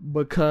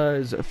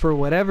because for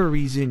whatever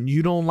reason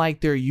you don't like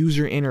their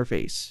user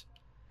interface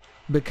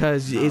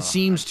because it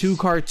seems too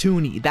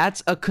cartoony.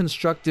 That's a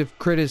constructive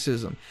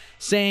criticism.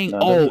 Saying,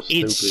 "Oh,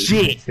 it's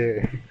shit."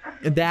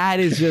 That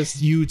is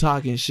just you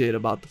talking shit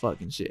about the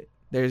fucking shit.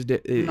 There's No,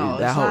 that it's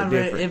whole not.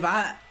 difference. If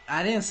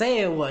I didn't say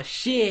it was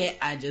shit,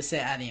 I just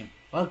said I didn't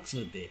fucks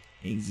with it.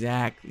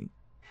 Exactly.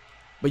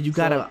 But you So,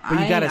 gotta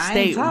I ain't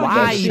state talking why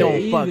about you shit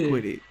don't fuck either.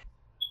 with it.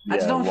 I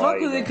just don't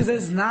fuck with it because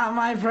it's not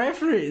my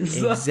preference.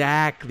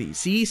 Exactly.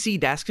 See,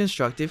 that's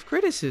constructive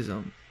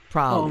criticism.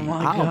 Probably. Oh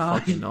my I don't God.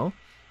 fucking know.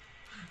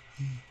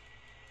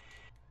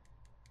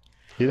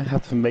 You don't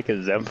have to make an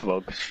example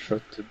of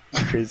constructive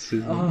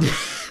criticism.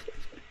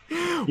 You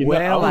know,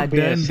 Well, I was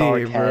being done did, bro.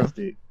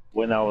 sarcastic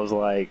when I was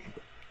like,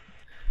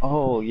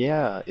 "Oh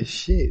yeah, it's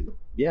shit.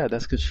 Yeah,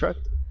 that's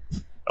constructive."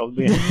 I was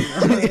being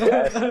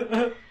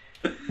sarcastic.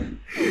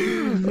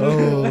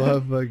 Oh my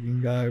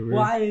fucking god, bro.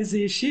 Why is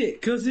it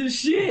shit? Cause it's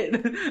shit.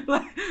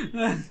 Like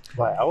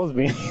I was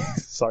being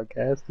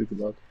sarcastic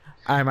about.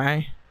 Am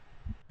I?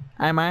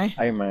 Ay, mae.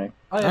 Ay, man.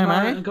 Oye, Ay,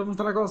 mae, mae. ¿cómo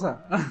está la cosa?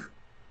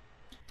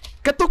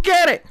 ¿Qué tú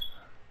quieres?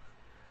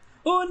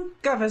 Un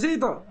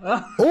cafecito.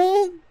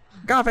 Un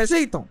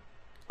cafecito.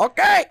 Ok.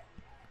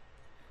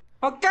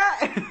 Ok.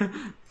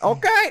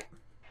 Ok.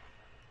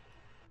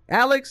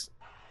 Alex.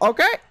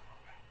 Ok.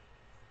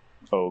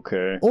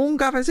 Okay. Un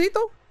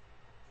cafecito.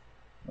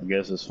 I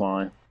guess it's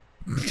fine.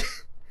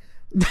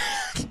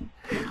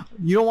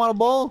 You don't want a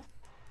bowl?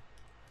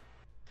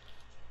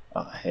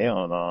 Oh,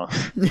 hell no.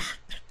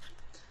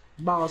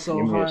 Ball so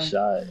Give me a hard.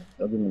 shot.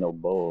 Don't give me no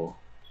bowl.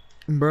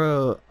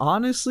 Bro,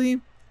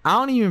 honestly, I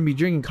don't even be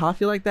drinking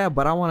coffee like that,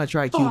 but I want to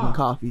try Cuban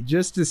coffee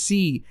just to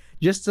see,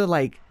 just to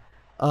like,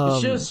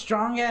 It's just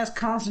strong ass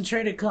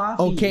concentrated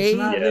coffee. Okay. It's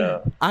not Yeah.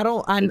 I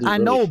don't, It's just I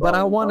really know, but I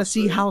strong want to enough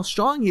see to- how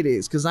strong it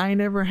is because I ain't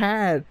never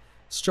had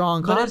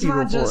strong But it's coffee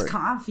not before. just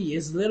coffee.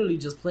 It's literally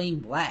just plain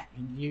black.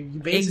 You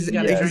basically Ex-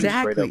 gotta Yeah, drink.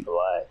 exactly. straight up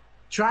black.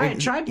 Try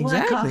black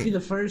exactly. coffee the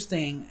first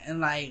thing, and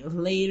like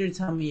later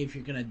tell me if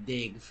you're gonna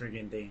dig the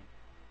friggin' thing.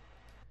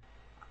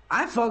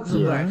 I fucks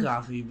with black Yeah.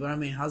 coffee, but I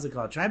mean, how's it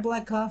called? Try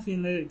black coffee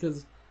and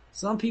because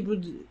some people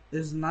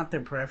it's not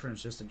their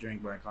preference just to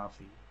drink black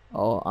coffee.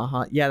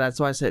 Oh, yeah, that's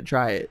why I said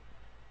try it.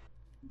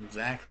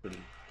 Exactly.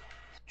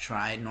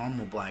 Try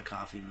normal black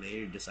coffee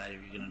later. Decide if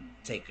you're gonna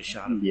take a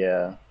shot of it.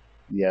 Yeah.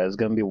 Yeah, it's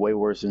gonna be way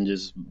worse than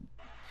just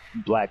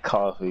black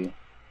coffee.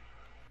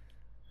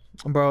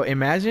 Bro,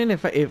 imagine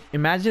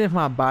if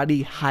my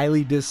body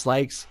highly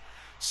dislikes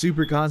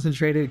super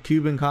concentrated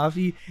Cuban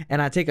coffee and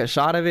I take a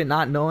shot of it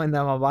not knowing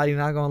that my body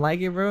not gonna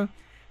like it, bro.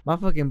 My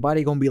fucking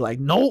body gonna be like,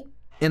 nope.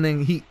 And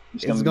then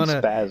It's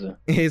gonna be spazzing.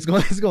 it's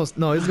gonna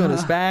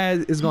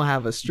spaz, it's gonna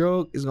have a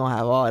stroke, it's gonna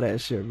have all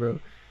that shit, bro. I'm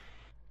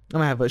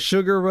gonna have a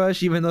sugar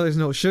rush even though there's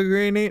no sugar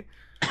in it.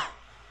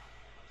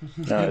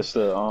 No, it's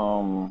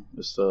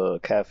the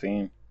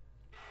caffeine.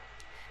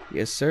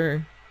 Yes,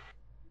 sir.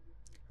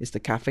 It's the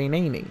caffeine.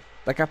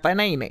 The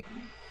caffeine.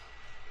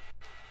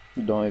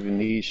 You don't even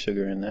need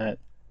sugar in that.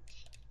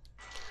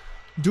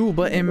 Dude,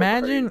 but You go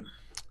imagine, crazy.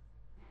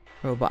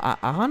 bro. But I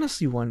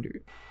honestly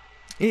wonder,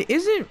 it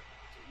isn't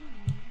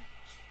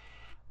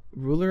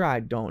ruler. I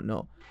don't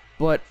know,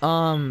 but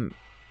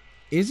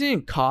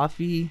isn't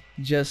coffee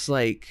just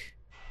like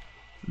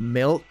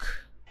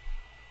milk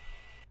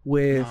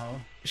with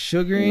No.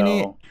 sugar in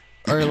it, No.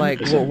 or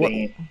like It's a what?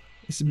 bean.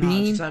 It's No,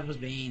 bean. it's a type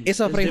of bean. It's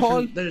a There's frijol.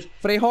 different- There's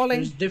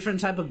Frijoles. different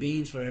type of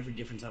beans for every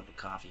different type of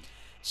coffee.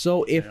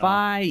 So if They're all-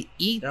 I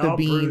eat They're the all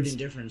brewed in beans,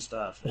 different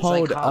stuff. It's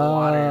hold like hot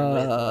water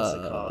with what's it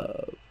up.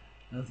 called?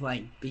 It's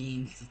like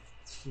beans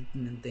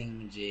and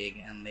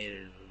thingamajig and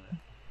later.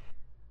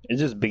 It's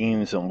just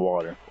beans and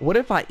water. What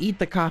if I eat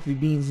the coffee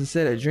beans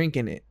instead of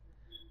drinking it?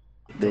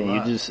 Then lot.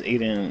 you're just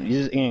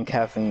eating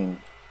caffeine.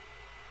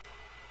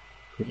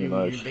 Pretty You're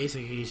much.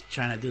 basically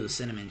trying to do the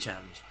cinnamon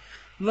challenge.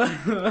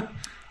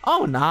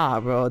 Oh nah,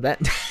 bro. That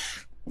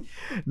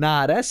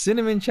nah, that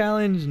cinnamon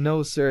challenge,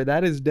 no sir.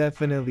 That is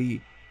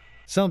definitely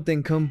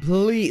something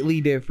completely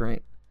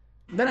different.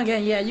 Then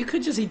again, yeah, you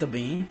could just eat the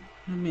bean.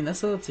 I mean,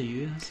 that's up to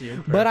you. That's your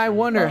But I preference.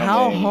 wonder I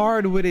how mean-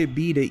 hard would it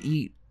be to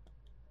eat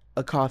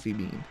a coffee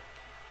bean?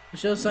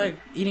 It's just like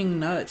eating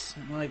nuts,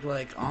 like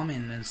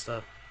almond and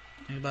stuff.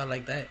 Think about it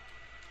like that.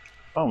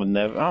 I'm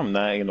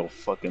not eating no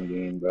fucking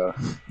bean, bro.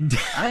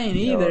 I ain't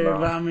Hell either, no.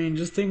 but I mean,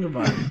 just think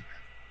about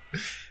it.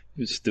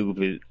 You're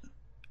stupid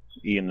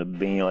eating a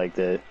bean like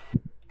that.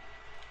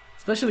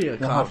 Especially a You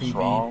know how coffee bean.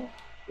 strong?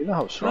 You know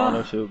how strong Ah.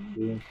 that shit would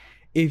be?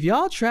 If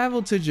y'all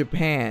travel to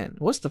Japan,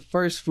 what's the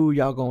first food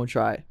y'all gonna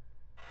try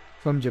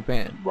from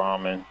Japan?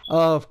 Ramen.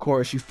 Of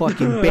course, you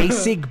fucking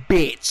basic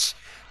bitch.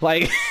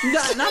 Like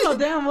Not no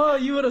damn well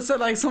you would have said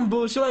like some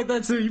bullshit like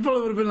that too. You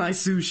probably would have been like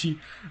sushi.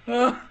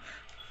 but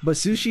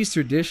sushi's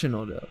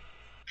traditional though.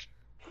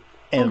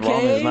 And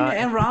Okay, ramen's not.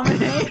 and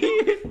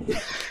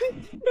ramen.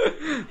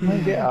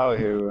 Man, get out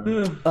here,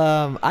 bro.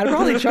 I'd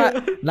probably try.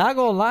 Not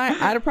gonna lie,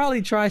 I'd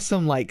probably try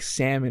some like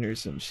salmon or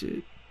some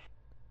shit.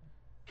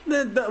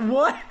 the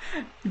what?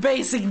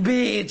 Basic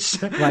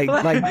bitch.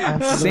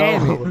 Like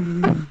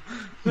salmon.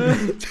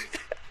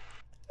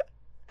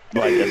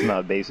 Like, that's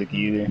not basic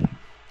either.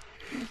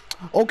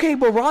 Okay,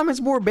 but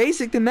ramen's more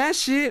basic than that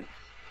shit.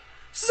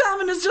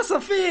 Salmon is just a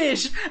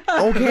fish.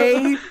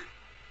 Okay,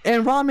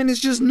 and ramen is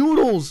just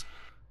noodles.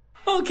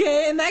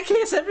 Okay, in that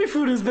case, every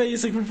food is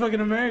basic from fucking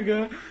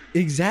America.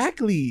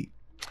 Exactly.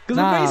 Because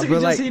Nah, we're basically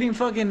but, just like- eating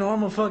fucking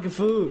normal fucking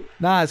food.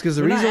 Nah, it's because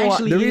the We're not reason why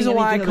actually the eating reason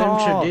why I anything of them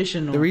call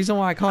traditional. the reason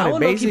why I I called it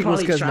would low-key basic was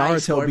probably because try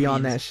Naruto be on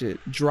scorpions. that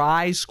shit.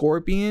 Dry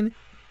scorpion.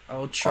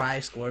 Oh, try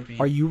scorpion.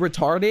 Are you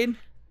retarded?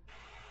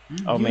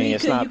 I mean,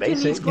 it's not you can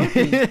eat basic.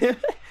 scorpion.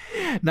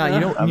 Nah, you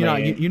know, I you know,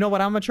 mean- you know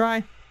what I'm gonna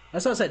try?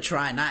 That's why I said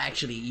try, not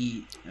actually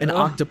eat. An Ugh.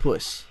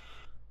 octopus.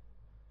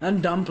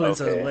 And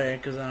dumplings Okay. as well,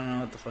 because I don't know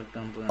what the fuck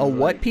dumplings A are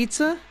what like.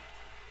 pizza?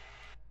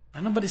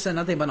 Nobody said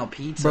nothing about no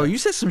pizza. Bro, you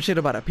said some shit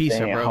about a pizza,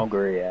 Dang, bro.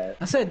 hungry at.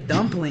 I said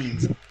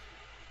dumplings.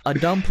 A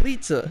dumb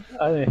pizza.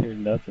 I didn't hear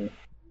nothing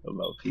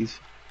about pizza.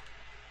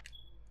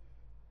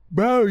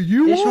 Bro,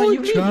 you Which one want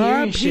you be try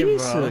hearing shit,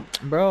 pizza?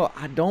 Bro,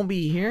 I don't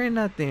be hearing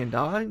nothing,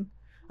 dog.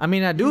 I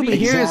mean, I do be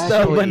hearing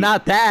stuff, but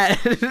not that.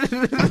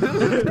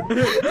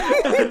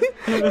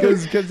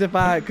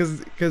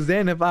 Cause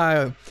then if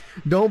I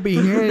don't be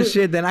hearing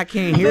shit, then I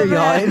can't hear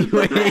y'all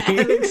anyway.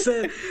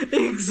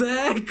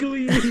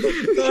 Exactly.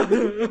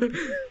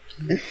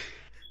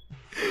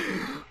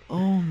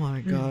 Oh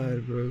my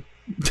god, bro.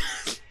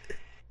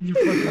 You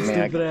fucking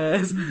stupid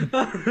ass.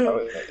 I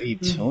would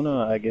eat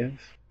tuna, I guess.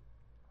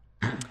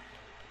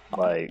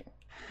 Like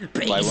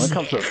when it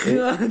comes to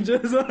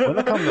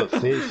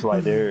fish,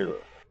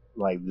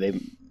 like they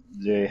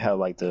have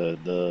like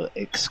the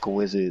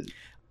exquisite.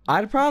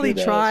 I'd probably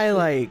try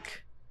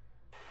like,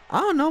 I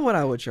don't know what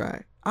I would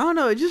try. I don't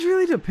know. It just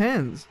really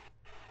depends.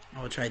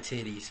 I would try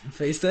titties and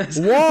face that.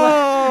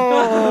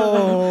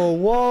 Whoa,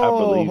 whoa, I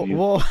believe you.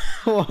 whoa.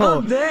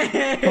 Oh,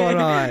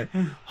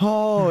 damn.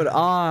 Hold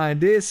on.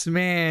 This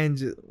man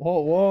just,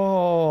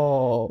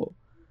 whoa.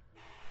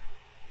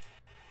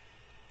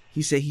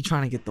 He said he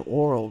trying to get the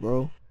oral,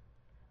 bro.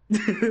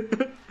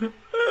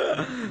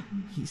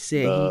 He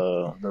said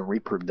the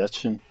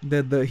reproduction.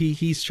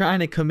 He's trying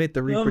to commit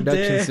the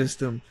reproduction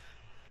system.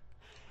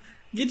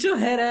 Get your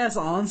head ass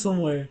on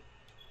somewhere.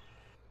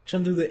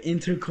 Trying to do the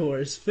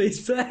intercourse.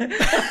 Face that.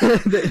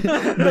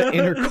 the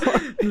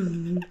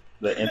intercourse.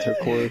 The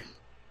intercourse.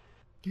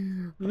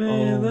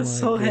 Man, that's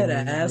so head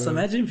ass. Bro.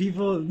 Imagine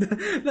people.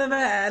 Man,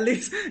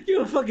 Alex,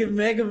 you a fucking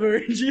mega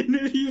virgin.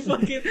 You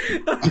fucking.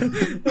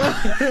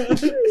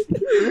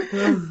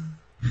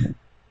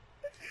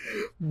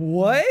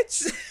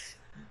 What?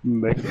 A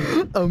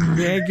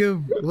mega.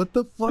 What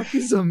the fuck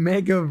is a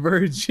mega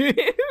virgin?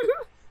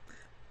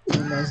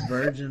 That's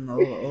virgin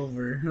all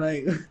over.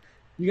 Like,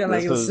 you got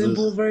like a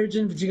simple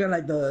virgin, but you got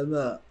like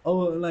the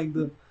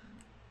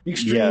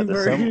extreme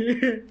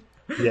virgin.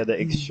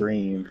 The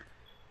extreme.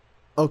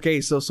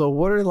 Okay, so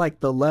what are like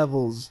the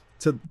levels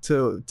to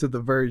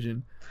the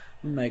virgin?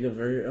 Mega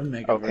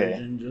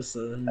virgin, just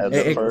the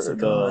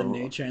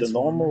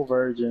normal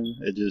virgin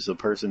is just a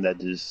person that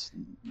just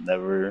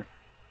never.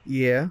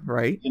 Yeah,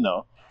 right. You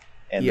know,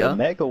 and the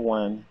mega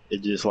one is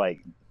just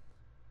like,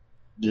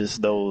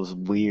 just those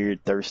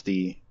weird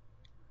thirsty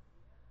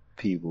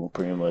people,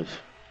 pretty much.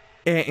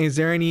 And is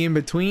there any in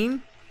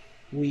between?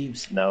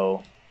 Weebs.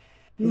 No.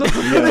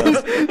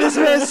 This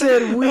man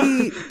said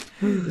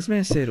This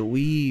man said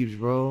weebs,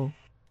 bro.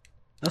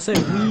 I said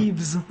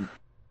weebs.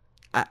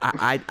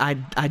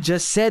 I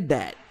just said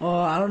that.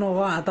 Oh, I don't know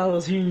why. I thought I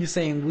was hearing you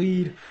saying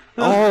weed.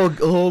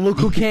 Oh, look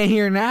who can't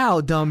hear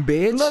now, dumb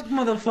bitch. Look,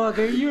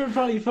 motherfucker, you were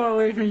probably far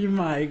away from your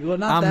mic. Well,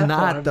 not I'm that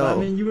not far, though. But, I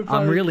mean, you were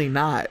probably... I'm really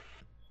not.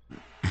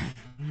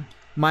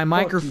 My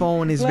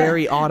microphone is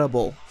very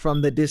audible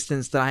from the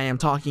distance that I am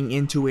talking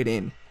into it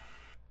in.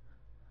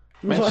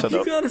 Man, what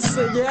you gotta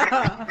say?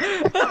 Yeah.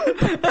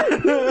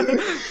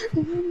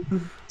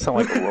 Sound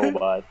like a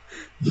robot.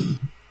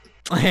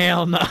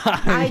 Hell no.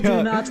 I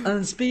do not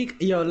unspeak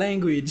your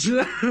language.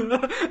 Y'all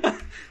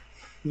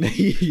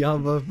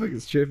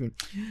motherfuckers tripping.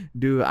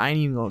 Dude, I ain't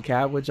even gonna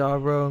cap with y'all,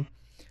 bro.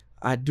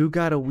 I do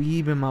got a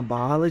weeb in my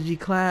biology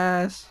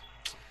class.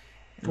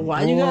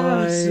 Why you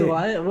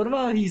gotta... What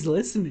about he's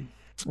listening?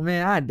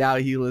 Man, I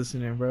doubt he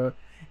listening, bro.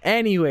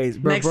 Anyways,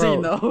 bro. Next thing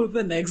you know,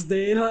 the next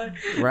day, like...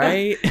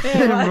 Right?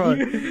 Hey, bro,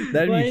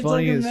 that'd be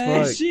funny as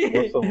fuck.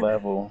 Shit?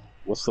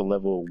 What's the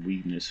level of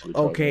weakness?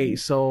 Okay,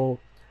 so...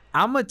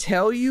 I'm gonna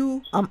tell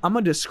you... I'm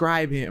gonna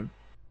describe him.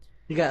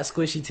 You got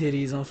squishy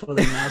titties on for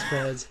the mouse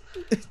pads.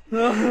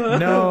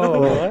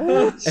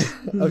 No.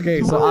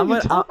 Okay, so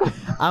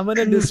I'm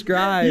gonna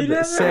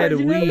describe said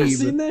you never weeb.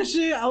 seen that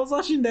shit? I was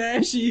watching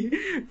that shit.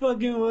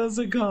 Fucking what's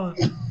it called?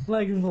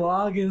 Like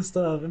vlog and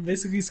stuff. And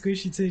basically,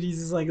 squishy titties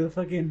is like the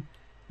fucking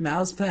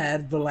mouse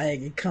pad, but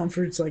like it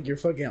comforts like your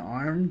fucking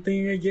arm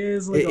thing. I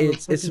guess. Like,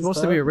 it's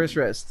supposed to be a wrist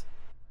rest.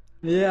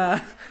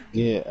 Yeah.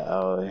 Get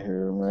out of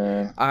here,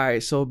 man. All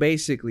right, so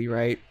basically,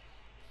 right.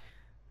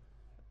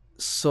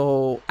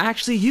 So,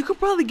 actually, you could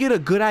probably get a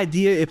good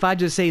idea if I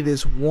just say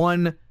this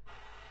one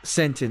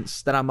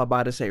sentence that I'm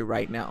about to say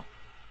right now.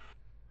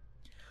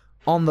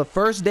 On the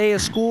first day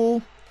of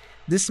school,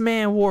 this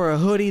man wore a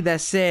hoodie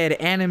that said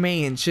anime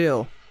and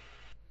chill.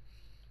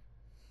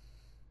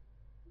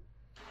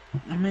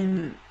 I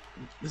mean,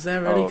 is that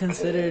really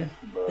considered?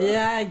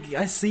 Yeah,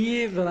 I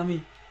see it, but I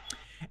mean...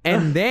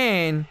 And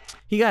then,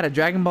 he got a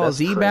Dragon Ball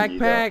Z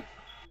backpack.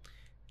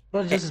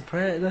 Well, just his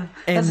preference.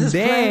 And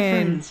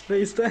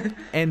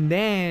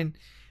then,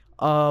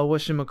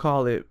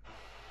 whatchamacallit?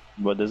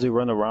 But does he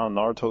run around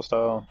Naruto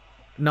style?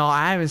 No,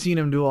 I haven't seen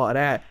him do all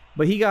that.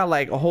 But he got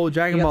like a whole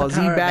Dragon Ball Z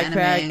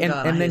backpack,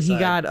 and then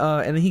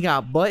he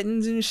got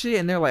buttons and shit,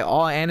 and they're like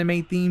all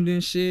anime themed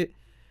and shit.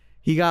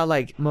 He got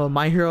like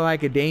My Hero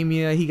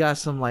Academia. He got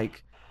some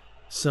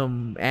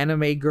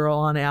anime girl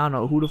on it. I don't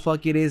know who the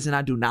fuck it is, and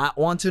I do not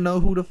want to know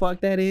who the fuck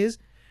that is.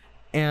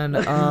 And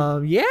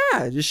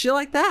yeah, just shit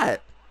like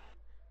that.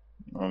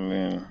 I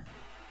mean,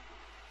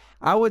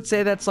 I would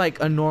say that's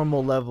like a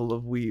normal level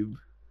of weeb.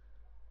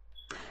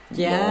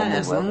 Yeah,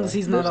 as long as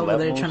he's not over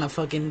there trying to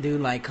fucking do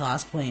like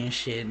cosplay and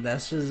shit.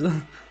 That's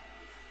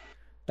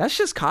That's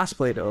just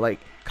cosplay though. Like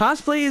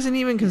cosplay isn't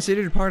even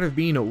considered part of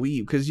being a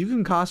weeb because you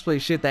can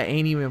cosplay shit that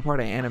ain't even part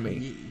of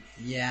anime.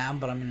 Yeah,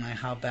 but I mean, like,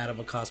 how bad of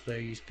a cosplayer are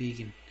you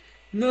speaking?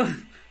 No,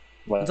 I'm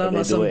Like talking they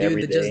about do some it dude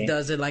every that just day.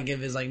 does it like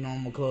if it's like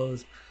normal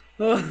clothes.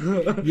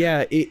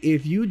 Yeah,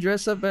 if you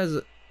dress up as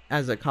a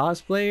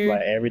cosplayer,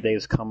 Like every day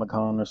is Comic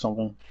Con or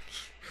something.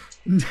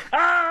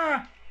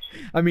 Ah!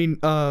 I mean,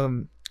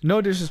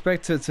 no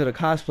disrespect to the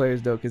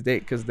cosplayers though,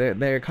 because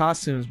their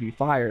costumes be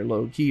fire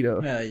low key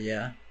though.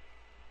 Yeah.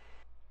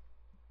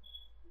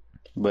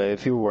 But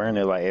if you're wearing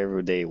it like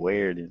everyday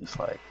wear, then it's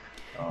like,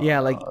 Yeah,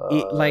 like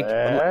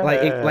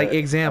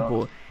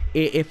example,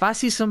 if I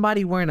see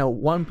somebody wearing a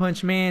One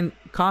Punch Man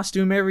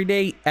costume every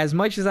day, as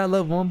much as I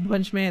love One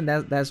Punch Man,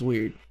 that's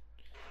weird.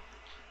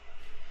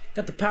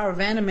 Got the power of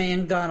anime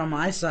and God on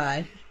my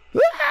side.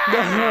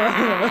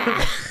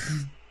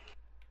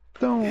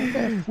 don't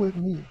F with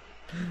me.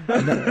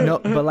 No,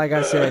 but like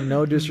I said,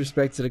 no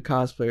disrespect to the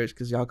cosplayers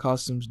because y'all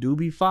costumes do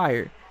be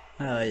fire.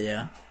 Oh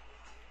yeah.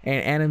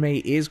 And anime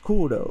is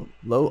cool though.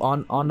 Low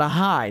on the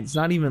high. It's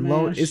not even Man,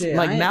 low. It's shit,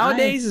 like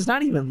nowadays it's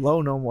not even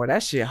low no more.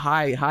 That shit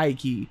high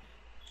key.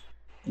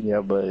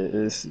 Yeah, but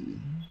it's.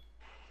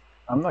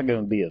 I'm not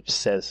gonna be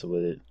obsessed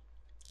with it.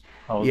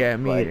 Yeah,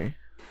 me either.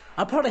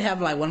 I'll probably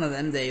have like one of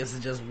them days to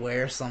just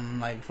wear some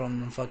like from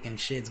the fucking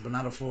shits, but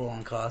not a full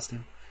on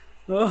costume.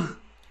 Oh.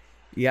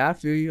 Yeah, I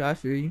feel you. I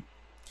feel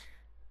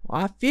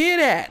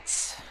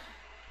that.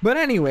 But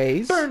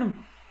anyways, Burn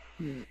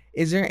 'em.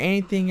 is there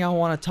anything y'all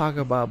want to talk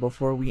about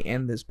before we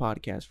end this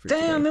podcast for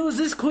Damn, today? it was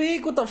this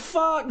quick. What the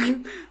fuck?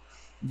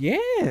 Yeah.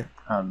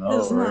 I don't know.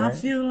 Not, I Right?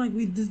 feel like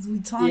we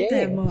talked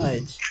that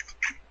much.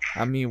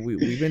 I mean,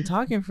 we've been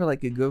talking for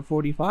like a good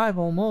 45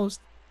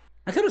 almost.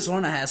 I could have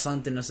sworn I had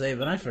something to say,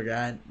 but I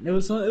forgot. It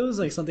was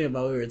like something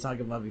about what we were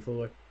talking about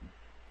before.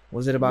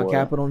 Was it about What?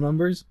 capital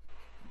numbers?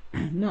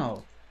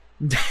 No.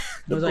 The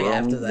It was like Broom-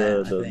 after that,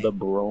 I the think.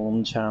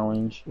 Broom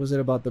challenge. Was it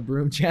about the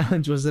broom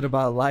challenge? Was it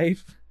about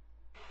life?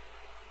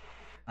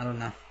 I don't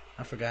know.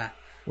 I forgot.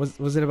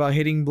 Was it about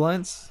hitting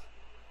blunts?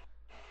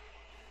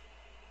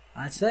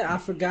 I said I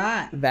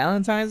forgot.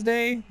 Valentine's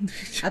Day?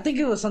 I think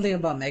it was something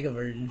about Mega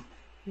Virgin.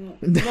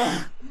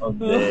 Of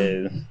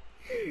the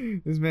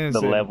This man the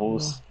said,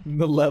 levels.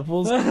 The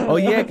levels. Oh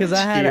yeah, because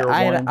Tier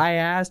one, I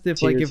asked if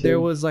tier like if there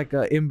two. was like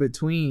a in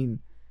between.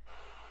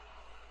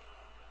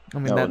 I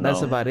mean Oh,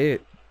 that's no. about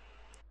it.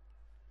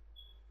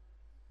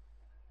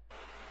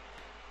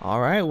 All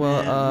right,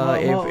 well,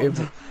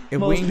 if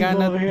most we ain't got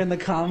people over nothing, here in the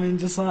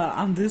comments just like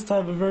I'm this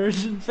type of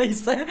version.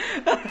 Face that.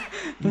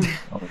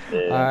 Of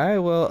the- all right,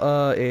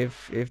 well,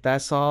 if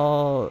that's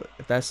all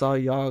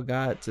y'all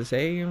got to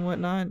say and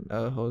whatnot,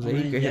 Jose,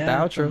 you can hit the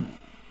outro.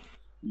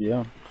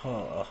 Yeah.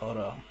 Hold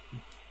on.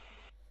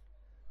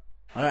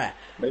 All right.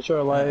 Make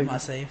sure like. Am I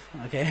safe?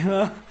 Okay.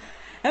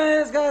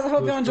 Anyways, guys, I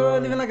hope you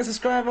enjoyed. Leave a like and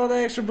subscribe, all the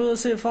extra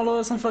bullshit. Follow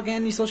us on fucking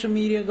any social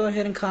media. Go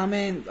ahead and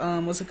comment.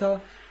 What's it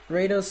called?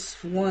 Rate us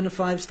 1 to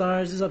 5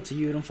 stars. It's up to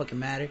you. It don't fucking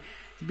matter.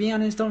 To be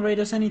honest, don't rate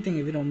us anything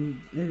if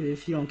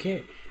you don't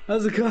care.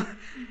 How's it called?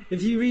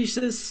 If you reach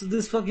this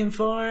fucking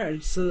far,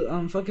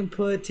 so fucking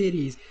put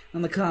titties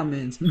on the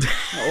comments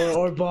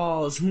or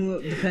balls,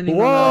 depending.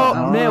 Whoa,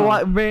 on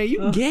man,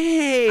 you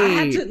gay?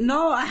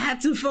 I had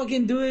to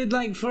fucking do it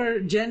like for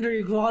gender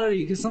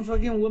equality because some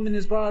fucking woman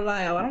is probably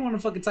like, I don't want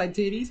to fucking type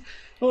titties.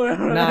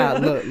 Nah,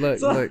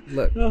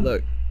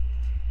 look.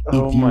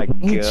 Oh my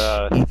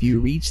god. If you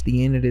reach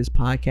the end of this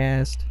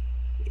podcast,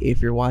 if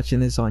you're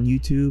watching this on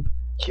YouTube,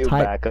 Cue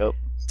back up.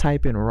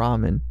 type in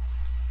ramen.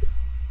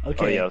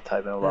 Okay. Oh yeah,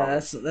 type in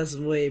ramen. That's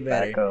way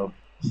better. Back up.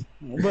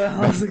 But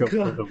how's it Back up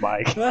go? to the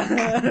mic.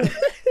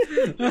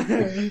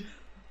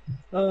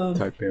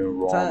 Type in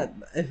ramen.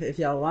 Todd, if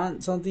y'all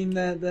want something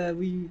that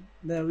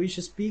we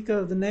should speak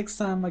of the next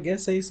time, I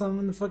guess say something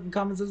in the fucking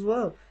comments as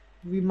well.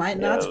 We might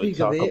not speak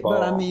of it,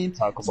 but I mean,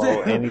 talk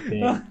about anything.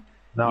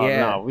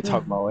 No, we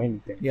talk about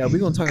anything. Yeah, we're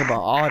gonna talk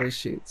about all this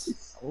shit.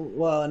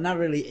 Well, not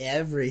really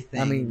everything.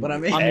 I mean,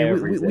 but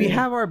we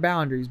have our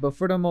boundaries, but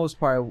for the most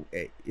part,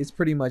 it's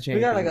pretty much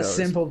anything. We got like a goes.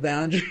 simple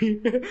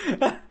boundary.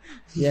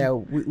 Yeah,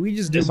 we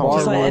just do Just bar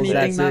Just like rules. anything,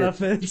 That's not it.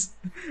 offense.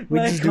 We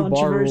Like just do bar rules.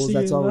 controversy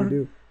That's all we and,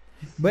 do.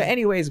 But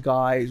anyways,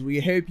 guys, we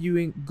hope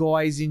you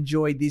guys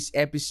enjoyed this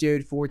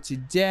episode for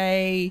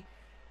today.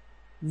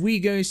 We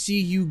gonna see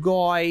you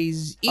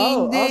guys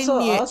in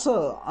the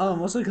also,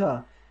 what's it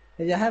called?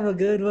 If you have a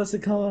good, what's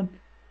it called,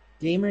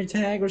 gamer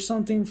tag or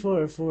something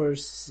for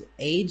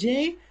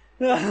AJ?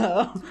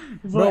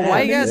 Bro,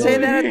 why you gotta say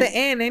that at the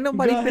end? Ain't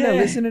nobody Go finna ahead.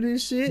 listen to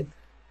this shit.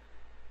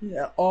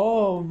 Yeah,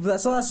 oh,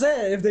 that's what I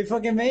said. If they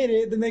fucking made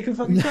it, then they can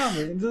fucking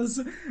comment.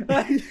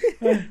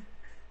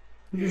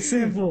 It's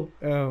simple.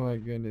 Oh my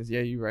goodness,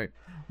 yeah, you're right.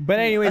 But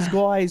anyways,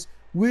 guys,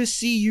 we'll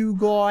see you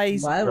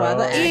guys Why the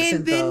in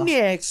accent the though?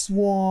 next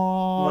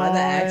one. Why the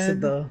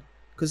accent though?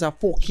 Cause I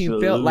fucking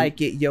felt Salute.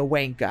 like it, you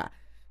wanker.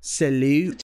 Salute.